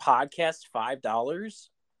 30-minute podcast, $5?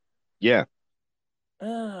 Yeah.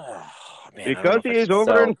 Man, because he is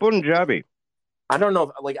over in Punjabi. I don't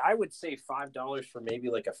know. Like, I would say $5 for maybe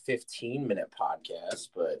like a 15-minute podcast,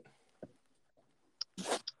 but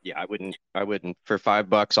yeah, I wouldn't. For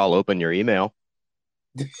 $5, I'll open your email.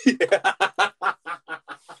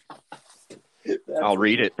 I'll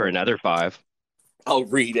read it for another $5. I'll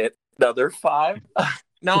read it another $5.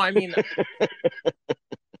 No, I mean,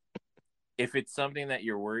 if it's something that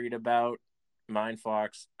you're worried about,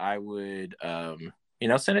 Mindfox, I would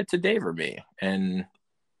send it to Dave or me, and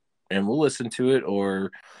we'll listen to it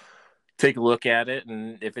or take a look at it.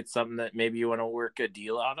 And if it's something that maybe you want to work a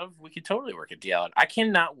deal out of, we could totally work a deal out. I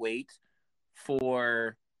cannot wait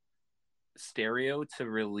for Stereo to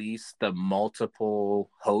release the multiple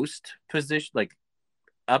host position, like,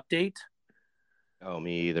 update. Oh,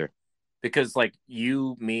 me either. Because like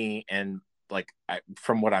you, me, and like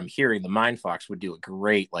from what I'm hearing, the Mindfox would do a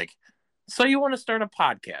great, like, so you want to start a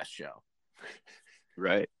podcast show.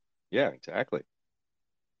 Right. Yeah, exactly.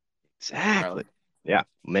 Yeah,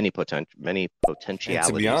 many potentialities. And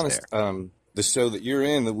to be honest, the show that you're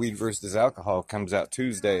in, the Weed versus Alcohol, comes out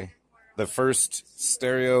Tuesday. The first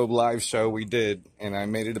Stereo live show we did, and I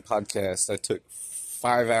made it a podcast. I took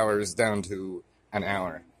 5 hours down to an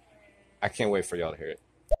hour. I can't wait for y'all to hear it.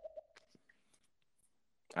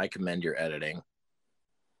 I commend your editing.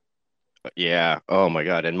 Yeah. Oh my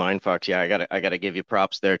God. And Mindfucks. Yeah, I gotta give you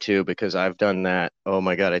props there too because I've done that. Oh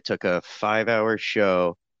my God. I took a 5 hour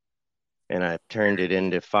show and I've turned it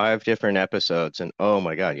into 5 different episodes. And oh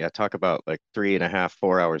my God, yeah, talk about like 3.5,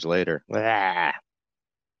 4 hours later. Ah,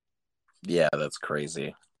 Yeah, that's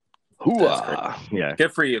crazy. That's crazy. hooah. Yeah.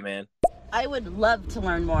 Good for you, man. I would love to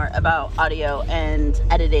learn more about audio and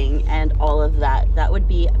editing and all of that. That would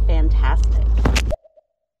be fantastic.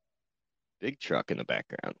 Big truck in the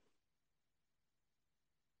background.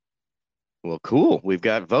 Well, cool. We've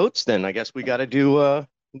got votes then. I guess we gotta do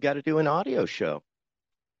an audio show.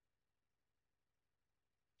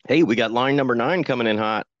 Hey, we got line number 9 coming in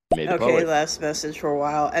hot. May the Okay, poet. last message for a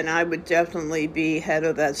while. And I would definitely be head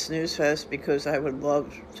of that snooze fest because I would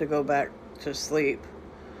love to go back to sleep.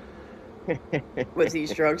 With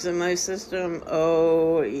these drugs in my system,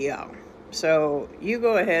 oh yeah. So you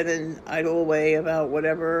go ahead and idle away about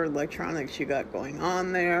whatever electronics you got going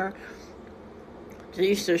on there.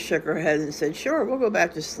 Denise just shook her head and said, sure, we'll go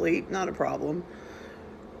back to sleep, not a problem.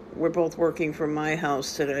 We're both working from my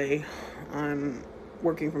house today. I'm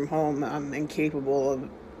working from home. I'm incapable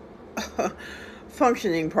of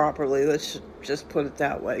functioning properly. Let's just put it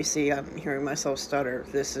that way. See, I'm hearing myself stutter.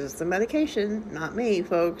 This is the medication, not me,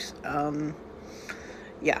 folks.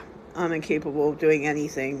 Yeah, I'm incapable of doing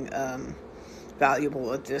anything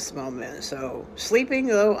valuable at this moment. So sleeping,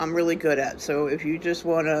 though, I'm really good at. So if you just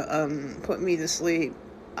want to put me to sleep,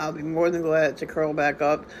 I'll be more than glad to curl back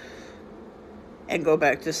up and go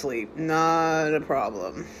back to sleep. Not a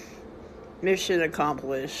problem. Mission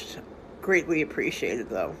accomplished. Greatly appreciated,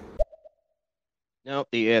 though. Nope,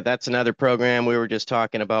 that's another program. We were just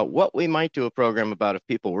talking about what we might do a program about if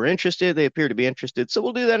people were interested. They appear to be interested, so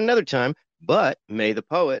we'll do that another time. But May the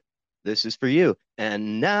Poet, this is for you.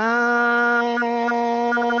 And I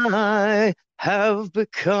have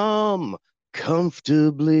become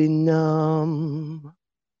comfortably numb.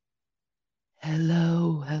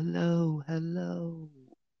 Hello, hello, hello.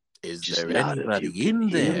 Is Just there not if anybody you can in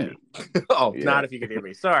hear there? me. Oh, Yeah. not if you could hear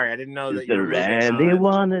me. Sorry, I didn't know Is that you were there moving on.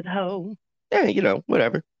 anyone at home? Yeah,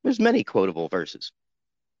 whatever. There's many quotable verses.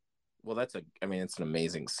 Well, it's an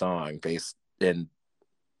amazing song based in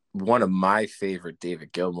one of my favorite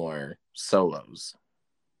David Gilmour solos.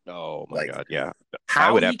 Oh my God, yeah. How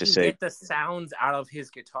I would he have to can say get the sounds out of his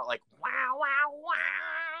guitar, like wow, wow,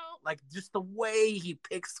 wow, like just the way he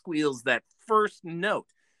pick squeals that first note.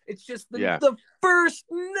 It's just the first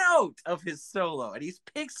note of his solo, and he's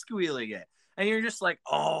pick squealing it, and you're just like,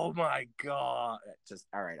 oh my God, just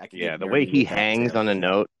all right. I can get the way nerdy he with that, hangs too. on a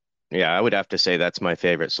note. Yeah, I would have to say that's my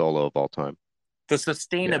favorite solo of all time. The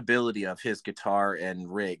sustainability of his guitar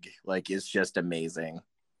and rig, is just amazing.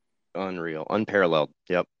 Unreal, unparalleled.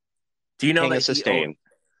 Yep. Do you know that sustained?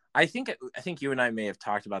 I think you and I may have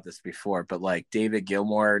talked about this before, but David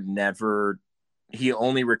Gilmour he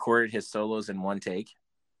only recorded his solos in one take.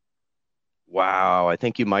 Wow, I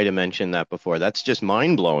think you might have mentioned that before. That's just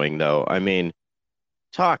mind-blowing, though. I mean,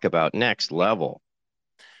 talk about next level.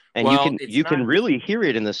 And you can really hear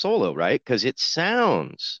it in the solo, right? Because it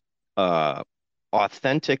sounds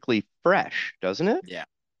authentically fresh, doesn't it? Yeah.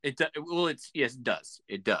 Yes, it does.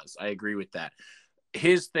 It does. I agree with that.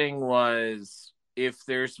 His thing was, if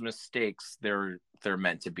there's mistakes, they're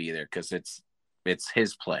meant to be there because it's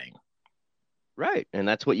his playing. Right. And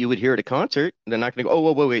that's what you would hear at a concert. They're not going to go,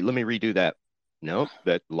 oh, wait, let me redo that. No,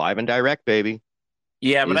 that live and direct, baby.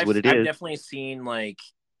 Yeah, but I've definitely seen I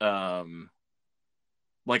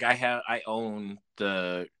own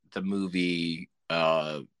the movie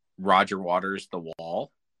Roger Waters' The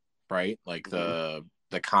Wall, right? The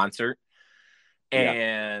concert.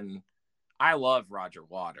 And I love Roger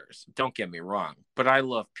Waters, don't get me wrong, but I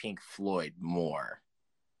love Pink Floyd more.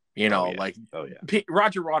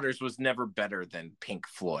 Roger Waters was never better than Pink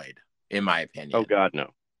Floyd, in my opinion. Oh God, no.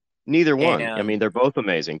 Neither one. I mean, they're both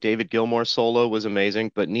amazing. David Gilmour's solo was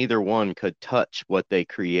amazing, but neither one could touch what they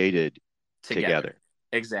created together.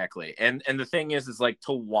 Exactly. And the thing is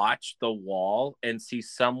to watch The Wall and see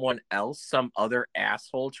someone else, some other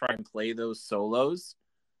asshole try and play those solos.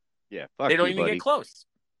 Yeah, they don't even get close.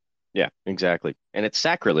 Yeah, exactly. And it's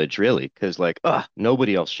sacrilege, really, because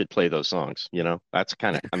nobody else should play those songs. That's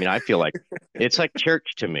kind of, I feel like it's like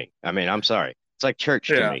church to me. I'm sorry. It's like church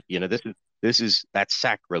to me. That's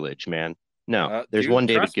sacrilege, man. No, there's one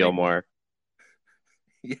David Gilmour.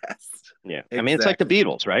 Yes. Yeah. Exactly. It's like the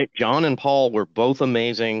Beatles, right? John and Paul were both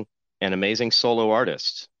amazing and amazing solo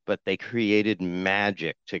artists, but they created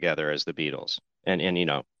magic together as the Beatles. And you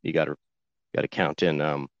got to count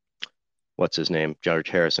in what's his name? George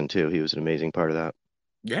Harrison too. He was an amazing part of that.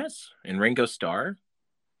 Yes. And Ringo Starr.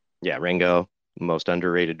 Yeah, Ringo. Most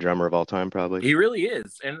underrated drummer of all time, probably. He really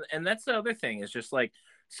is. And that's the other thing, is just like,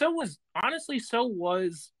 so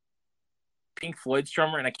was Pink Floyd's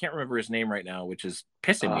drummer, and I can't remember his name right now, which is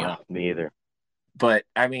pissing me off. Me either. But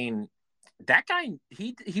I mean, that guy,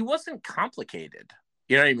 he wasn't complicated.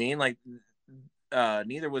 You know what I mean? Like,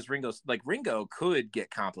 neither was Ringo. Like, Ringo could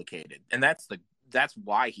get complicated, and that's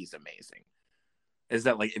why he's amazing. Is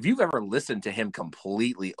that, like, if you've ever listened to him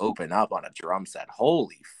completely open up on a drum set,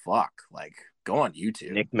 holy fuck! Like, go on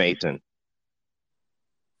YouTube. Nick Mason.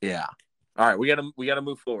 Yeah. All right, we gotta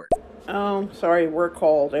move forward. Oh, sorry, work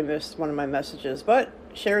called. I missed one of my messages. But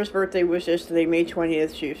Cher's birthday was yesterday, May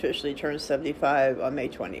 20th. She officially turned 75 on May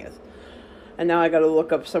 20th. And now I got to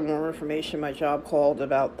look up some more information. My job called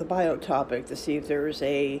about the biotopic to see if there's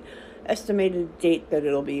a estimated date that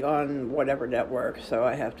it'll be on whatever network. So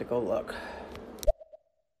I have to go look.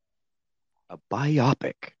 A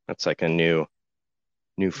biopic. That's like a new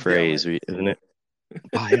phrase, isn't it?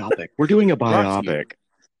 Biopic. We're doing a biopic.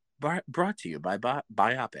 Brought to you by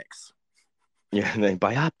Biopics. Yeah, and then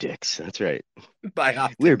Bioptics. That's right.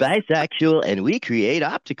 Bioptics. We're bisexual and we create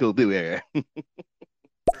optical blur.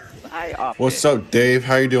 What's up, Dave?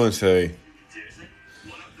 How you doing today?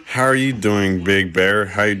 How are you doing, Big Bear?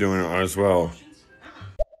 How you doing as well?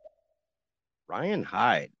 Ryan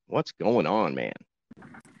Hyde, what's going on, man?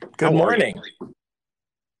 Good morning.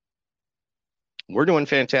 We're doing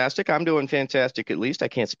fantastic. I'm doing fantastic, at least. I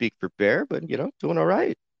can't speak for Bear, but, doing all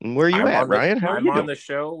right. And where are you at, Ryan? How are you doing? I'm on the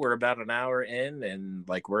show. We're about an hour in, and,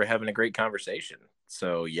 like, we're having a great conversation.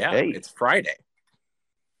 So, yeah, It's Friday.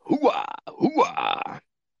 Hoo-ah, hoo-ah.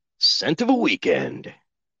 Scent of a weekend.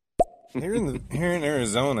 Here in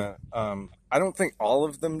Arizona, I don't think all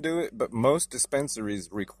of them do it, but most dispensaries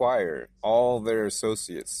require all their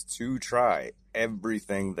associates to try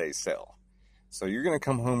everything they sell. So you're going to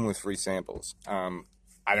come home with free samples.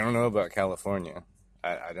 I don't know about California.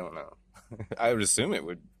 I don't know. I would assume it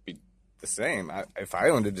would be the same. If I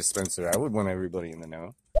owned a dispensary, I would want everybody in the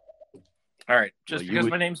know. All right. Just because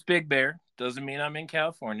my name's Big Bear doesn't mean I'm in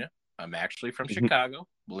California. I'm actually from Chicago.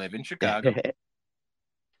 Live in Chicago.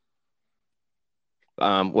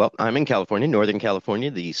 Well, I'm in California, Northern California,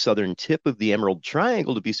 the southern tip of the Emerald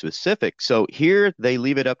Triangle, to be specific. So here they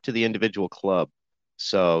leave it up to the individual club.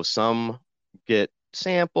 So some get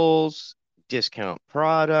samples, discount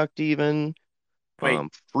product, even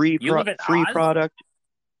free product.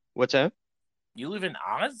 What's that? You live in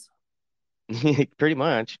Oz? Pretty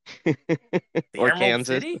much. Or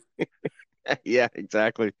Kansas. City? Yeah,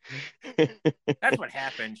 exactly. That's what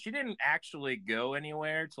happened. She didn't actually go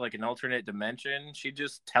anywhere to, like, an alternate dimension. She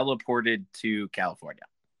just teleported to California.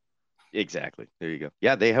 Exactly. There you go.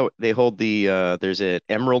 Yeah, they hold the there's an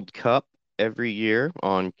Emerald Cup every year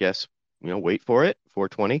on, wait for it,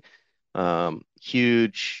 420.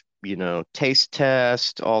 Huge, taste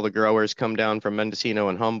test. All the growers come down from Mendocino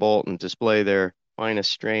and Humboldt and display their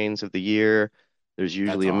finest strains of the year. There's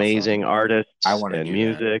usually amazing artists and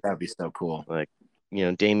music. That'd be so cool. Like,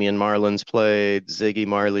 Damian Marlin's played, Ziggy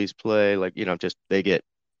Marley's play. Like, just they get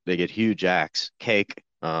huge acts, cake,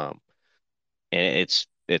 and it's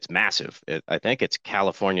massive. I think it's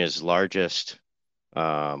California's largest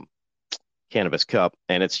cannabis cup,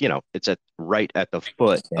 and it's right at the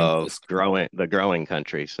foot of the growing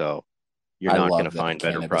country. So you're not going to find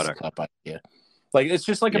better product. Cup idea. Like, it's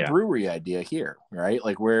just like a brewery idea here, right?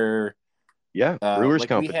 Like, where. Yeah, brewers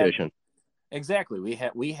competition. Exactly. We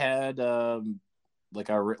had like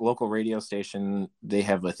our local radio station. They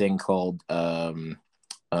have a thing called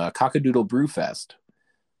Cockadoodle Brew Fest,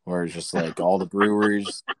 where it's just like all the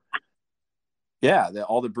brewers.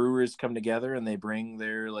 All the brewers come together and they bring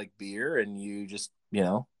their, like, beer, and you just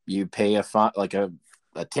you pay a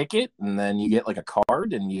ticket, and then you get, like, a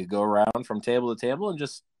card, and you go around from table to table and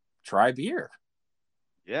just try beer.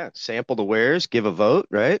 Yeah, sample the wares, give a vote,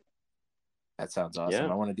 right? That sounds awesome.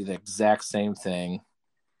 Yeah. I want to do the exact same thing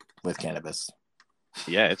with cannabis.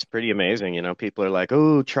 Yeah, it's pretty amazing. People are like,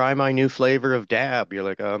 "Oh, try my new flavor of dab." You're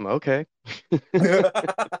like, okay.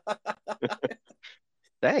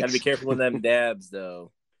 Thanks. Gotta be careful with them dabs,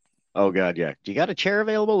 though. Oh, God, yeah. Do you got a chair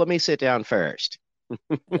available? Let me sit down first.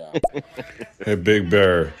 Yeah. Hey, Big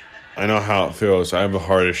Bear. I know how it feels. I have a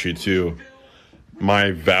heart issue, too.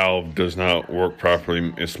 My valve does not work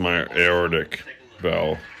properly. It's my aortic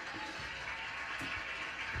valve.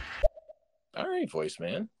 All right, voice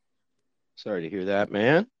man. Sorry to hear that,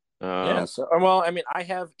 man. Yeah. So, well, I mean, I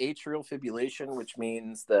have atrial fibrillation, which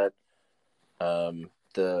means that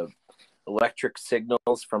the electric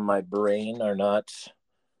signals from my brain are not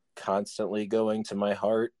constantly going to my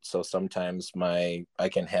heart. So sometimes I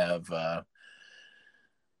can have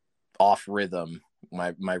off rhythm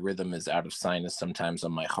My rhythm is out of sinus sometimes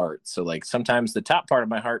on my heart. So like sometimes the top part of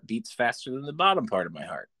my heart beats faster than the bottom part of my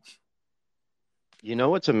heart. You know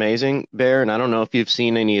what's amazing, Bear? And I don't know if you've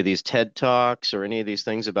seen any of these TED Talks or any of these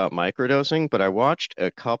things about microdosing, but I watched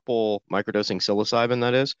a couple microdosing psilocybin,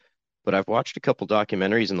 that is, but I've watched a couple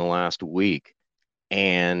documentaries in the last week.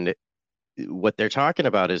 And what they're talking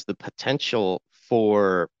about is the potential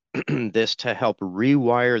for this to help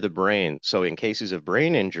rewire the brain. So in cases of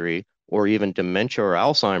brain injury or even dementia or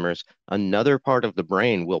Alzheimer's, another part of the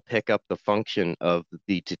brain will pick up the function of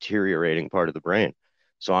the deteriorating part of the brain.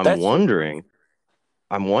 So I'm wondering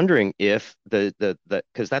if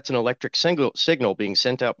because that's an electric signal being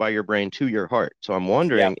sent out by your brain to your heart. So I'm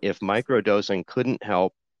wondering if microdosing couldn't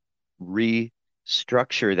help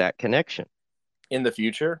restructure that connection. In the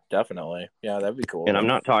future, definitely. Yeah, that'd be cool. And I'm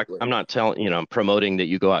not telling, I'm promoting that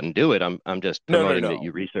you go out and do it. I'm just promoting that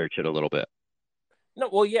you research it a little bit. No,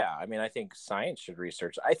 well, yeah. I mean, I think science should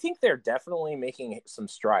research. I think they're definitely making some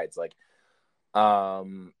strides. Like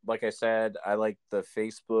I said, I like the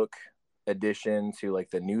Facebook addition to like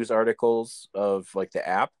the news articles of like the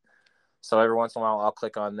app. So every once in a while I'll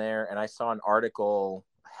click on there, and I saw an article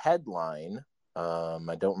headline.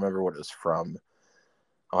 I don't remember what it was from.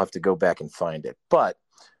 I'll have to go back and find it. But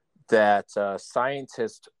that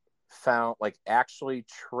scientists found, like, actually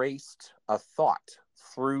traced a thought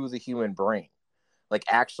through the human brain, like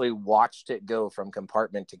actually watched it go from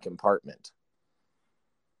compartment to compartment.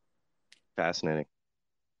 Fascinating.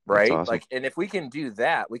 Right? Awesome. Like, and if we can do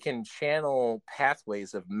that, we can channel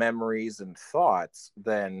pathways of memories and thoughts.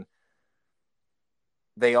 Then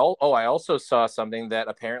I also saw something that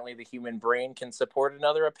apparently the human brain can support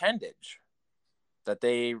another appendage. That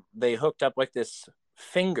they hooked up like this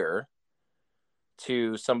finger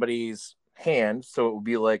to somebody's hand, so it would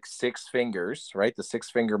be like 6 fingers, right? The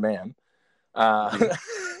 6-finger man. I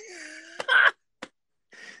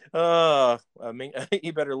mean,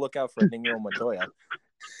 you better look out for Inigo Montoya.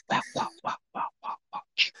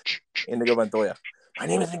 Inigo Montoya. My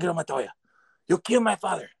name is Inigo Montoya. You killed my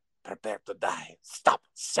father. Prepare to die. Stop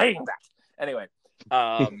saying that. Anyway,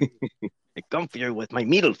 I come for you with my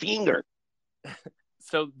middle finger.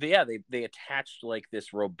 So they attached like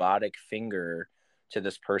this robotic finger to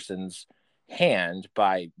this person's hand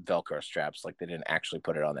by Velcro straps. Like they didn't actually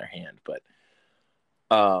put it on their hand, but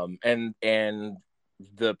and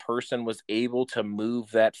the person was able to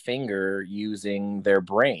move that finger using their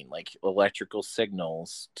brain, like electrical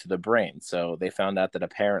signals to the brain. So they found out that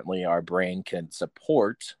apparently our brain can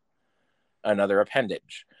support another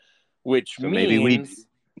appendage, which so means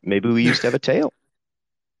maybe we used to have a tail.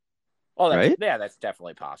 Oh, right? Yeah, that's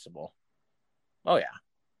definitely possible. Oh, yeah.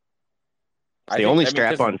 The only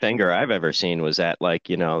strap-on finger I've ever seen was at, like,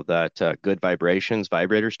 that Good Vibrations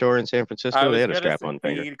vibrator store in San Francisco. They had a strap-on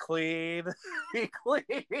finger. Be clean. Be clean.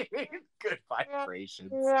 Good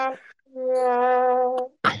Vibrations.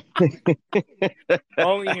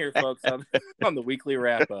 Only here, folks, on the weekly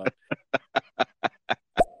wrap-up.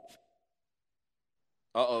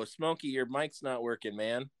 Uh-oh, Smokey, your mic's not working,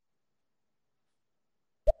 man.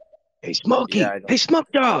 Hey, Smokey. Hey,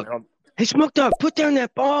 Smoke Dog. Hey, Smoke Dog, put down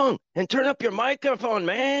that bong and turn up your microphone,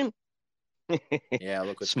 man. Yeah,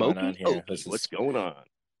 look what's Smokey, going on here. What's going on?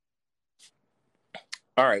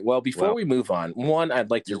 All right, well, before we move on, one, I'd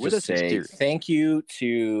like to just say thank you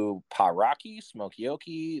to Paraki,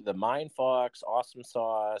 Smokey, the Mind Fox, Awesome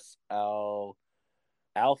Sauce,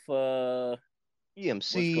 Alpha,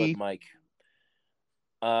 EMC, Mike.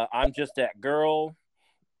 I'm just that girl.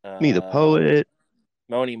 Me, the poet.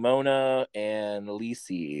 Moni Mona and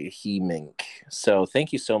Lisi He-Mink. So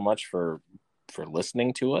thank you so much for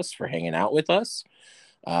listening to us, for hanging out with us.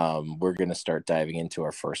 We're going to start diving into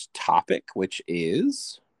our first topic, which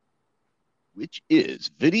is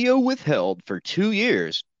video withheld for 2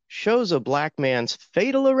 years shows a black man's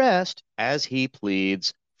fatal arrest as he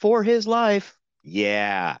pleads for his life.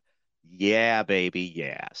 Yeah, baby,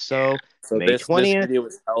 yeah. So May 20th. This video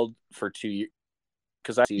was held for 2 years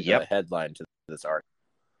because I see the headline to this article.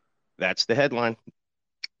 That's the headline.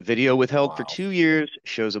 Video withheld for 2 years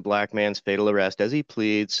shows a black man's fatal arrest as he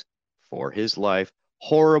pleads for his life.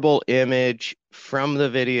 Horrible image from the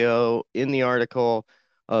video in the article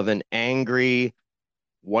of an angry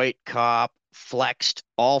white cop,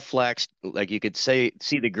 all flexed, like you could see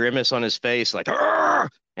the grimace on his face, like, "Arr!"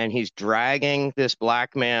 And he's dragging this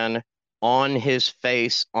black man on his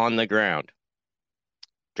face on the ground,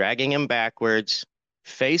 dragging him backwards,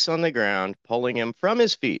 face on the ground, pulling him from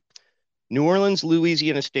his feet. New Orleans,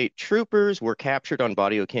 Louisiana State troopers were captured on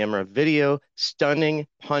body camera video, stunning,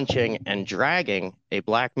 punching, and dragging a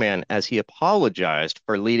black man as he apologized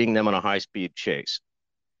for leading them on a high-speed chase.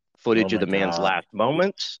 footage Oh of the my man's God. last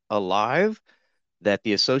moments alive that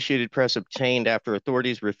the Associated Press obtained after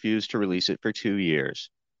authorities refused to release it for 2 years.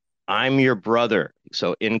 I'm your brother.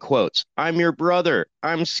 So in quotes, I'm your brother.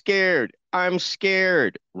 I'm scared. I'm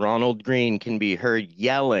scared. Ronald Green can be heard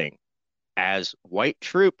yelling as white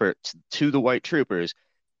troopers to the white troopers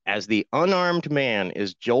as the unarmed man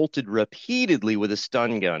is jolted repeatedly with a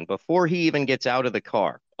stun gun before he even gets out of the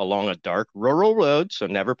car along a dark rural road. So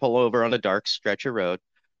never pull over on a dark stretch of road.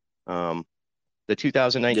 The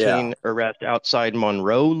 2019 arrest outside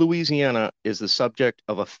Monroe, Louisiana, is the subject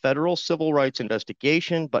of a federal civil rights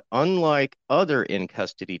investigation, but unlike other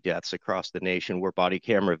in-custody deaths across the nation where body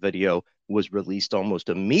camera video was released almost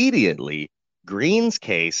immediately, Green's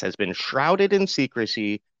case has been shrouded in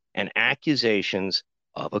secrecy and accusations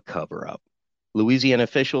of a cover-up. Louisiana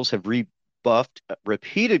officials have rebuffed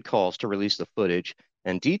repeated calls to release the footage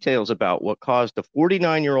and details about what caused the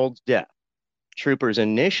 49-year-old's death. Troopers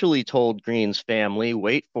initially told Green's family,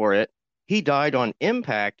 wait for it, he died on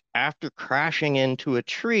impact after crashing into a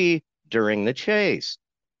tree during the chase.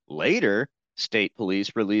 Later, state police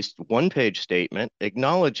released a one-page statement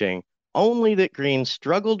acknowledging only that Green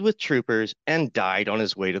struggled with troopers and died on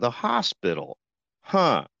his way to the hospital.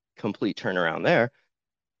 Complete turnaround there.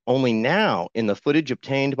 Only now, in the footage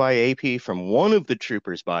obtained by AP from one of the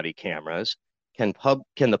troopers' body cameras, can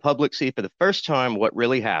the public see for the first time what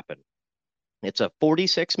really happened. It's a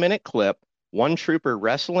 46-minute clip, one trooper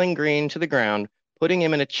wrestling Green to the ground, putting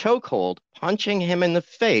him in a chokehold, punching him in the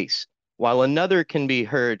face, while another can be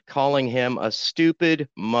heard calling him a stupid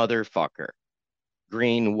motherfucker.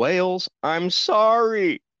 Green wails, I'm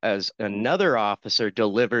sorry, as another officer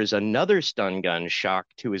delivers another stun gun shock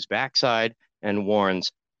to his backside and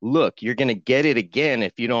warns, look, you're going to get it again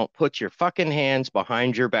if you don't put your fucking hands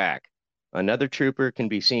behind your back. Another trooper can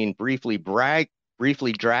be seen briefly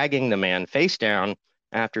dragging the man face down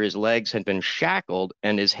after his legs had been shackled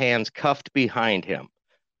and his hands cuffed behind him.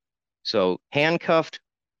 So handcuffed,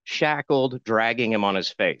 shackled, dragging him on his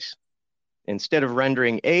face. Instead of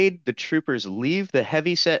rendering aid, the troopers leave the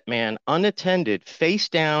heavy-set man unattended, face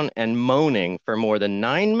down and moaning for more than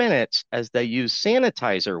 9 minutes as they use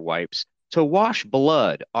sanitizer wipes to wash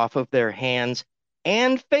blood off of their hands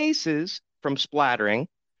and faces from splattering.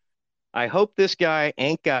 I hope this guy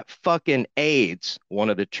ain't got fucking AIDS, one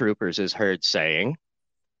of the troopers is heard saying.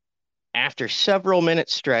 After several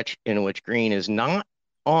minutes stretch in which Green is not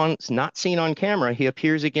seen on camera, he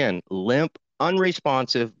appears again, limp,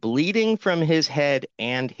 unresponsive, bleeding from his head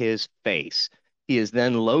and his face. He is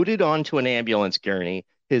then loaded onto an ambulance gurney,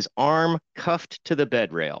 his arm cuffed to the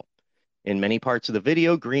bed rail. In many parts of the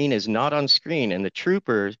video, Green is not on screen, and the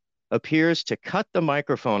trooper appears to cut the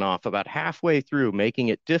microphone off about halfway through, making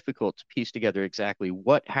it difficult to piece together exactly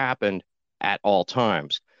what happened at all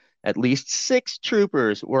times. At least 6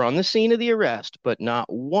 troopers were on the scene of the arrest, but not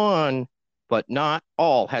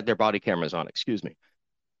all had their body cameras on,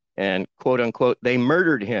 And quote unquote, they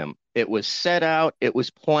murdered him. It was set out. It was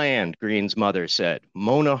planned, Green's mother said.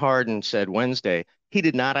 Mona Hardin said Wednesday, he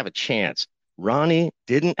did not have a chance. Ronnie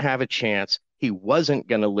didn't have a chance. He wasn't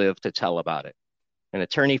going to live to tell about it. An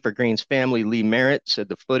attorney for Green's family, Lee Merritt, said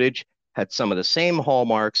the footage had some of the same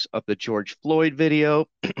hallmarks of the George Floyd video,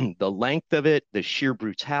 the length of it, the sheer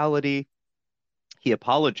brutality. He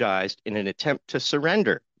apologized in an attempt to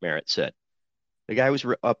surrender, Merritt said. The guy was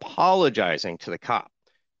apologizing to the cop.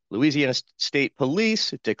 Louisiana State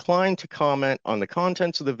Police declined to comment on the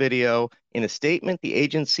contents of the video. In a statement, the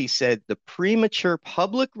agency said the premature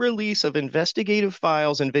public release of investigative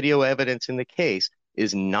files and video evidence in the case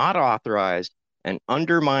is not authorized and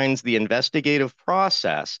undermines the investigative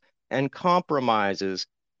process and compromises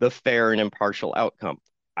the fair and impartial outcome.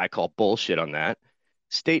 I call bullshit on that.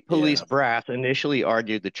 State Police brass initially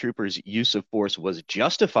argued the troopers' use of force was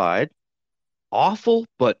justified, awful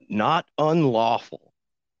but not unlawful.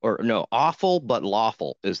 Or no, awful but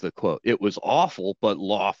lawful is the quote. It was awful but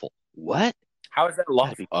lawful. What? How is that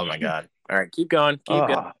lawful? Oh my God. All right, keep going. Keep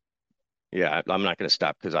going. Yeah, I'm not going to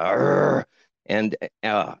stop because and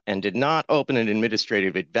did not open an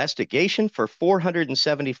administrative investigation for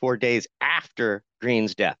 474 days after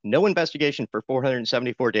Green's death. No investigation for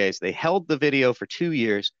 474 days. They held the video for 2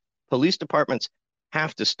 years. Police departments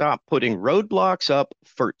have to stop putting roadblocks up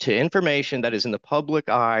to information that is in the public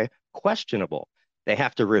eye questionable. They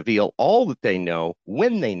have to reveal all that they know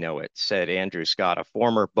when they know it, said Andrew Scott, a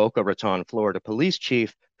former Boca Raton, Florida police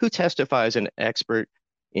chief who testifies an expert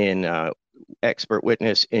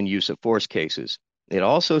witness in use of force cases. It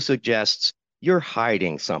also suggests you're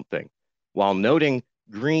hiding something, while noting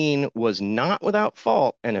Green was not without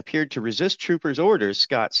fault and appeared to resist troopers' orders,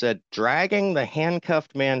 Scott said. Dragging the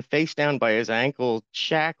handcuffed man face down by his ankle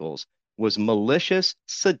shackles was malicious,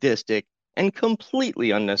 sadistic, and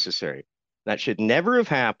completely unnecessary. That should never have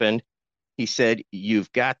happened. He said,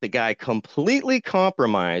 you've got the guy completely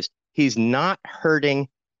compromised. He's not hurting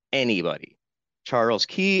anybody. Charles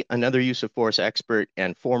Key, another use of force expert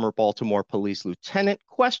and former Baltimore police lieutenant,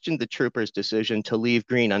 questioned the trooper's decision to leave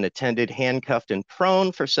Green unattended, handcuffed, and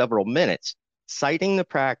prone for several minutes, citing the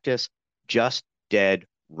practice just dead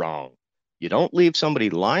wrong. You don't leave somebody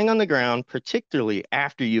lying on the ground, particularly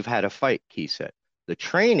after you've had a fight, Key said. The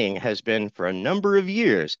training has been for a number of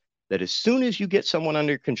years that as soon as you get someone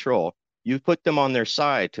under control, you put them on their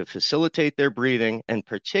side to facilitate their breathing, and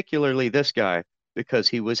particularly this guy, because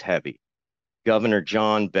he was heavy. Governor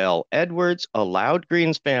John Bell Edwards allowed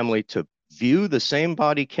Green's family to view the same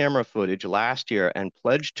body camera footage last year and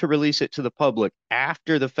pledged to release it to the public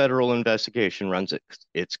after the federal investigation runs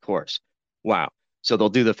its course. Wow. So they'll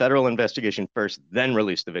do the federal investigation first, then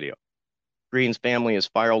release the video. Green's family has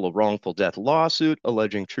filed a wrongful death lawsuit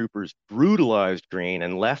alleging troopers brutalized Green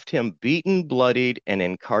and left him beaten, bloodied, and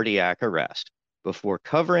in cardiac arrest. Before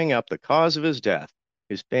covering up the cause of his death,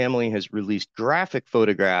 his family has released graphic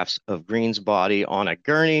photographs of Green's body on a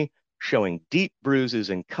gurney, showing deep bruises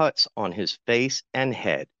and cuts on his face and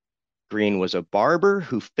head. Green was a barber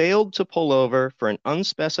who failed to pull over for an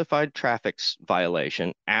unspecified traffic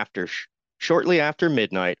violation shortly after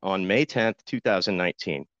midnight on May 10th,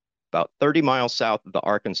 2019, about 30 miles south of the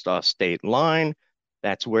Arkansas state line.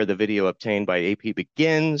 That's where the video obtained by AP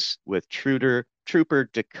begins, with Trooper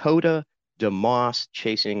Dakota DeMoss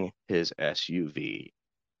chasing his SUV.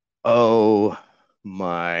 Oh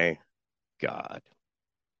my God.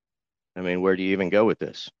 I mean, where do you even go with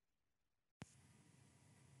this?